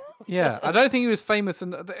Isaacs? Yeah, I don't think he was famous.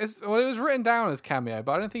 Well, it was written down as cameo,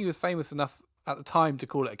 but I don't think he was famous enough at the time to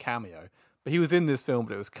call it a cameo. But he was in this film,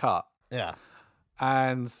 but it was cut. Yeah.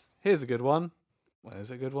 And here's a good one. Well,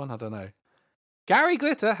 is it a good one? I don't know. Gary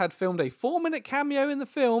Glitter had filmed a 4-minute cameo in the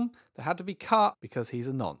film that had to be cut because he's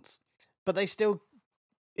a nonce. But they still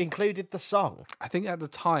included the song. I think at the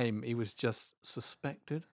time he was just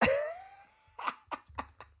suspected.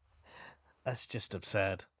 That's just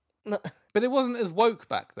absurd. But it wasn't as woke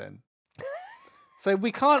back then. So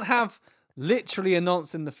we can't have literally a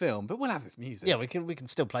nonce in the film, but we'll have his music. Yeah, we can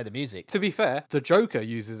still play the music. To be fair, the Joker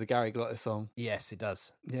uses a Gary Glitter song. Yes, it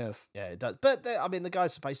does. Yes. Yeah, it does. But I mean, the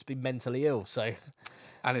guy's supposed to be mentally ill, so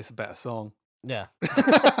And it's a better song. yeah.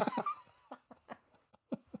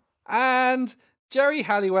 And Jerry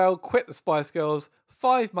Halliwell quit the Spice Girls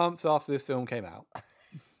 5 months after this film came out.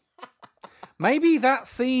 Maybe that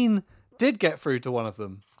scene did get through to one of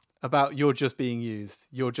them about you're just being used.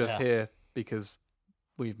 You're just here because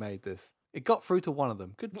we've made this. It got through to one of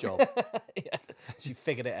them. Good job. Yeah. She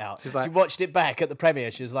figured it out. She's like, she watched it back at the premiere.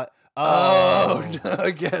 She was like, oh no,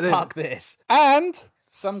 I get it. fuck this. And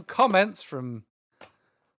some comments from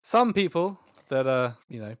some people that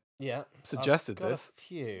Yeah. suggested I've got this. A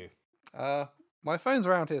few. My phone's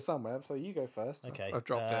around here somewhere, so you go first. Okay. I've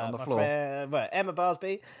dropped it on the my floor. Well, Emma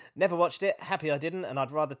Barsby, never watched it. Happy I didn't, and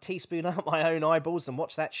I'd rather teaspoon out my own eyeballs than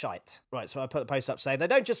watch that shite. Right, so I put the post up saying, they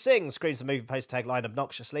don't just sing, screams the movie post tagline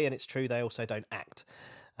obnoxiously, and it's true, they also don't act.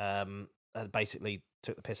 And basically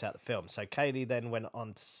took the piss out of the film. So Kaylee then went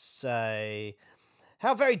on to say,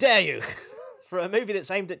 how very dare you? For a movie that's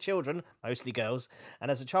aimed at children, mostly girls, and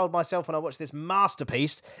as a child myself, when I watched this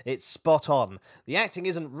masterpiece, it's spot on. The acting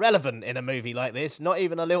isn't relevant in a movie like this, not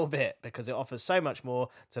even a little bit, because it offers so much more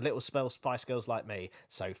to little Spice Girls like me.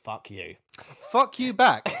 So fuck you. Fuck you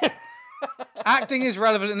back. Acting is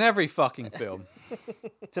relevant in every fucking film.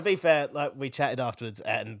 To be fair, like we chatted afterwards,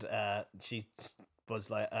 and she was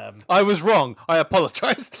like, I was wrong. I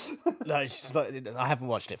apologise. no, she's like, I haven't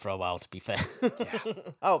watched it for a while, to be fair.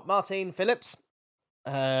 Oh, Martine Phillips.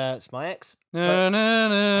 It's my ex. Capital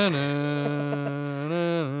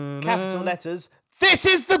letters. This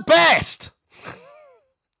is the best!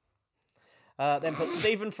 Then put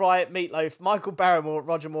Stephen Fry, Meatloaf, Michael Barrymore,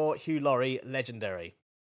 Roger Moore, Hugh Laurie, legendary.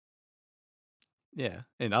 Yeah,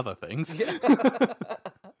 in other things.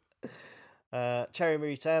 Cherry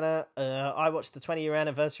Marie Turner. I watched the 20-year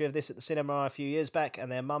anniversary of this at the cinema a few years back,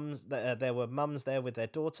 and there were mums there with their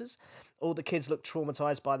daughters. All the kids looked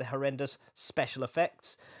traumatised by the horrendous special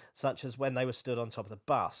effects, such as when they were stood on top of the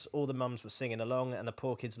bus. All the mums were singing along, and the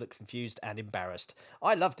poor kids looked confused and embarrassed.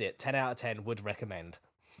 I loved it. 10 out of 10. Would recommend.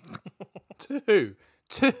 Two.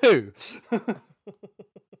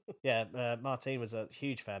 Yeah, Martine was a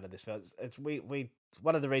huge fan of this film. We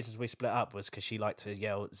one of the reasons we split up was because she liked to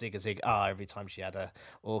yell "zig a zig ah" every time she had a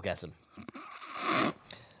orgasm.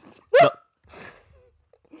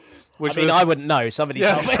 I wouldn't know. Somebody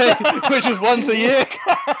told me. Which was once a year.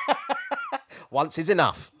 Once is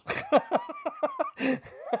enough.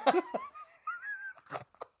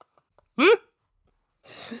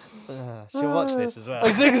 She'll watch this as well.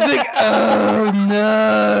 Zig zig. Oh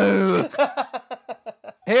no.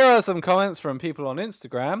 Here are some comments from people on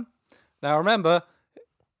Instagram. Now remember,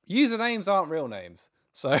 usernames aren't real names.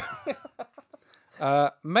 So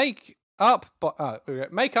make up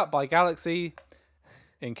by Galaxy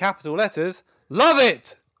in capital letters. Love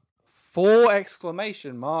it! 4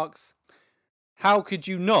 exclamation marks. How could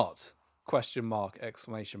you not? Question mark,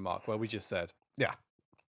 exclamation mark, where we just said. Yeah.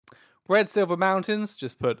 Red Silver Mountains,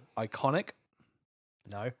 just put iconic.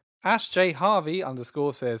 No. Ash J Harvey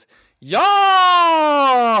 _ says,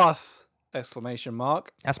 Yas! Exclamation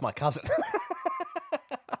mark. That's my cousin.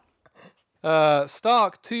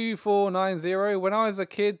 Stark2490, when I was a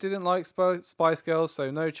kid, didn't like Spice Girls,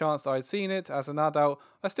 so no chance I'd seen it. As an adult,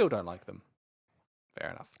 I still don't like them.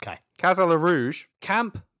 Fair enough. Okay. Casa La Rouge.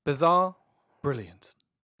 Camp, bizarre, brilliant.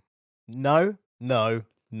 No.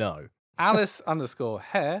 Alice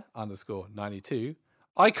 _hair _92.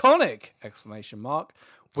 Iconic! Exclamation mark.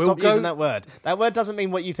 Stop using that word. That word doesn't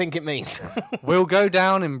mean what you think it means. Will go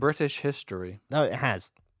down in British history. No, it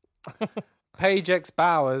has. Paige X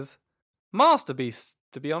Bowers. Masterpiece,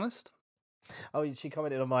 to be honest. Oh, she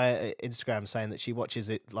commented on my Instagram saying that she watches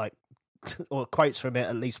it like, or quotes from it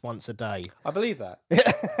at least once a day. I believe that.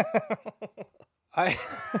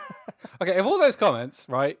 Okay, of all those comments,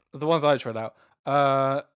 right, the ones I tried out,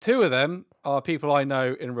 2 of them are people I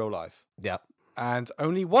know in real life. Yeah. And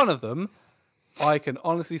only one of them, I can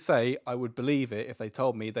honestly say I would believe it if they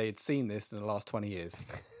told me they had seen this in the last 20 years.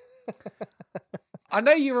 I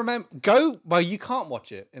know you remember. Well, you can't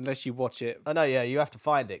watch it unless you watch it. I know, yeah, you have to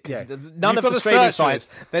find it. Yeah. None You've of got the to streaming search sites,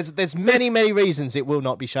 there's many reasons it will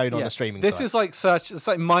not be shown on the streaming This site. is like it's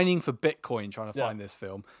like mining for Bitcoin trying to find this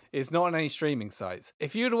film. It's not on any streaming sites.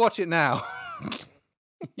 If you were to watch it now,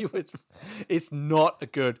 you would. It's not a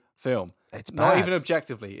good film. It's not bad. even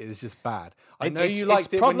objectively. It is just bad. I know It's you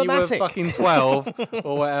liked it when you were problematic. fucking 12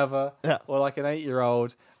 or whatever, Yeah. or like an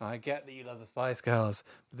 8-year-old. And I get that you love the Spice Girls,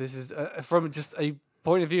 but this is from just a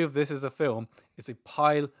point of view of this as a film. It's a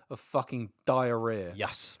pile of fucking diarrhea.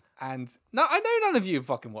 Yes. And no, I know none of you have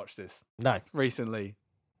fucking watched this No. recently.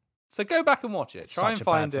 So go back and watch it. Try Such and a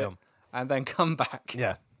find bad it film. and then come back.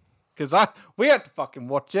 Yeah. Because we had to fucking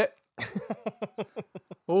watch it.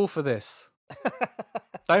 All for this.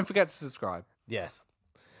 Don't forget to subscribe. Yes.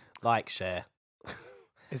 Like, share.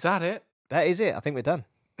 Is that it? That is it. I think we're done.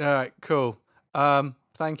 All right, cool.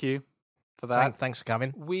 Thank you for that. Thanks for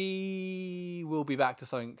coming. We will be back to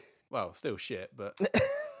something, well, still shit, but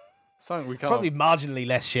something we can't. Probably marginally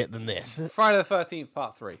less shit than this. Friday the 13th,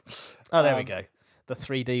 part 3. Oh, there we go. The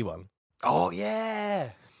 3D one. Oh,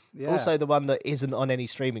 yeah. Also the one that isn't on any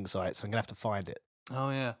streaming site, so I'm going to have to find it. Oh,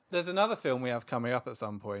 yeah. There's another film we have coming up at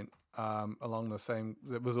some point along the same,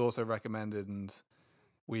 that was also recommended and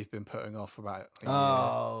we've been putting off for about a year.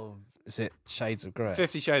 Oh, is it Shades of Grey?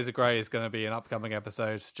 50 Shades of Grey is going to be an upcoming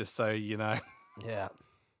episode, just so you know. Yeah.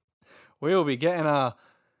 We will be getting our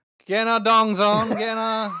dongs on,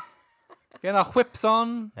 getting our whips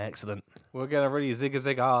on. Excellent. We're going to really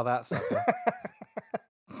zig-a-zig-ah that sucker.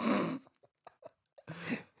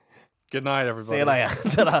 Good night, everybody. See you later.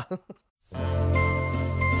 Ta-da.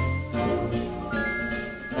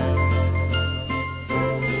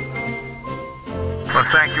 Well,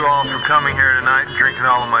 thank you all for coming here tonight and drinking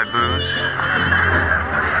all of my booze.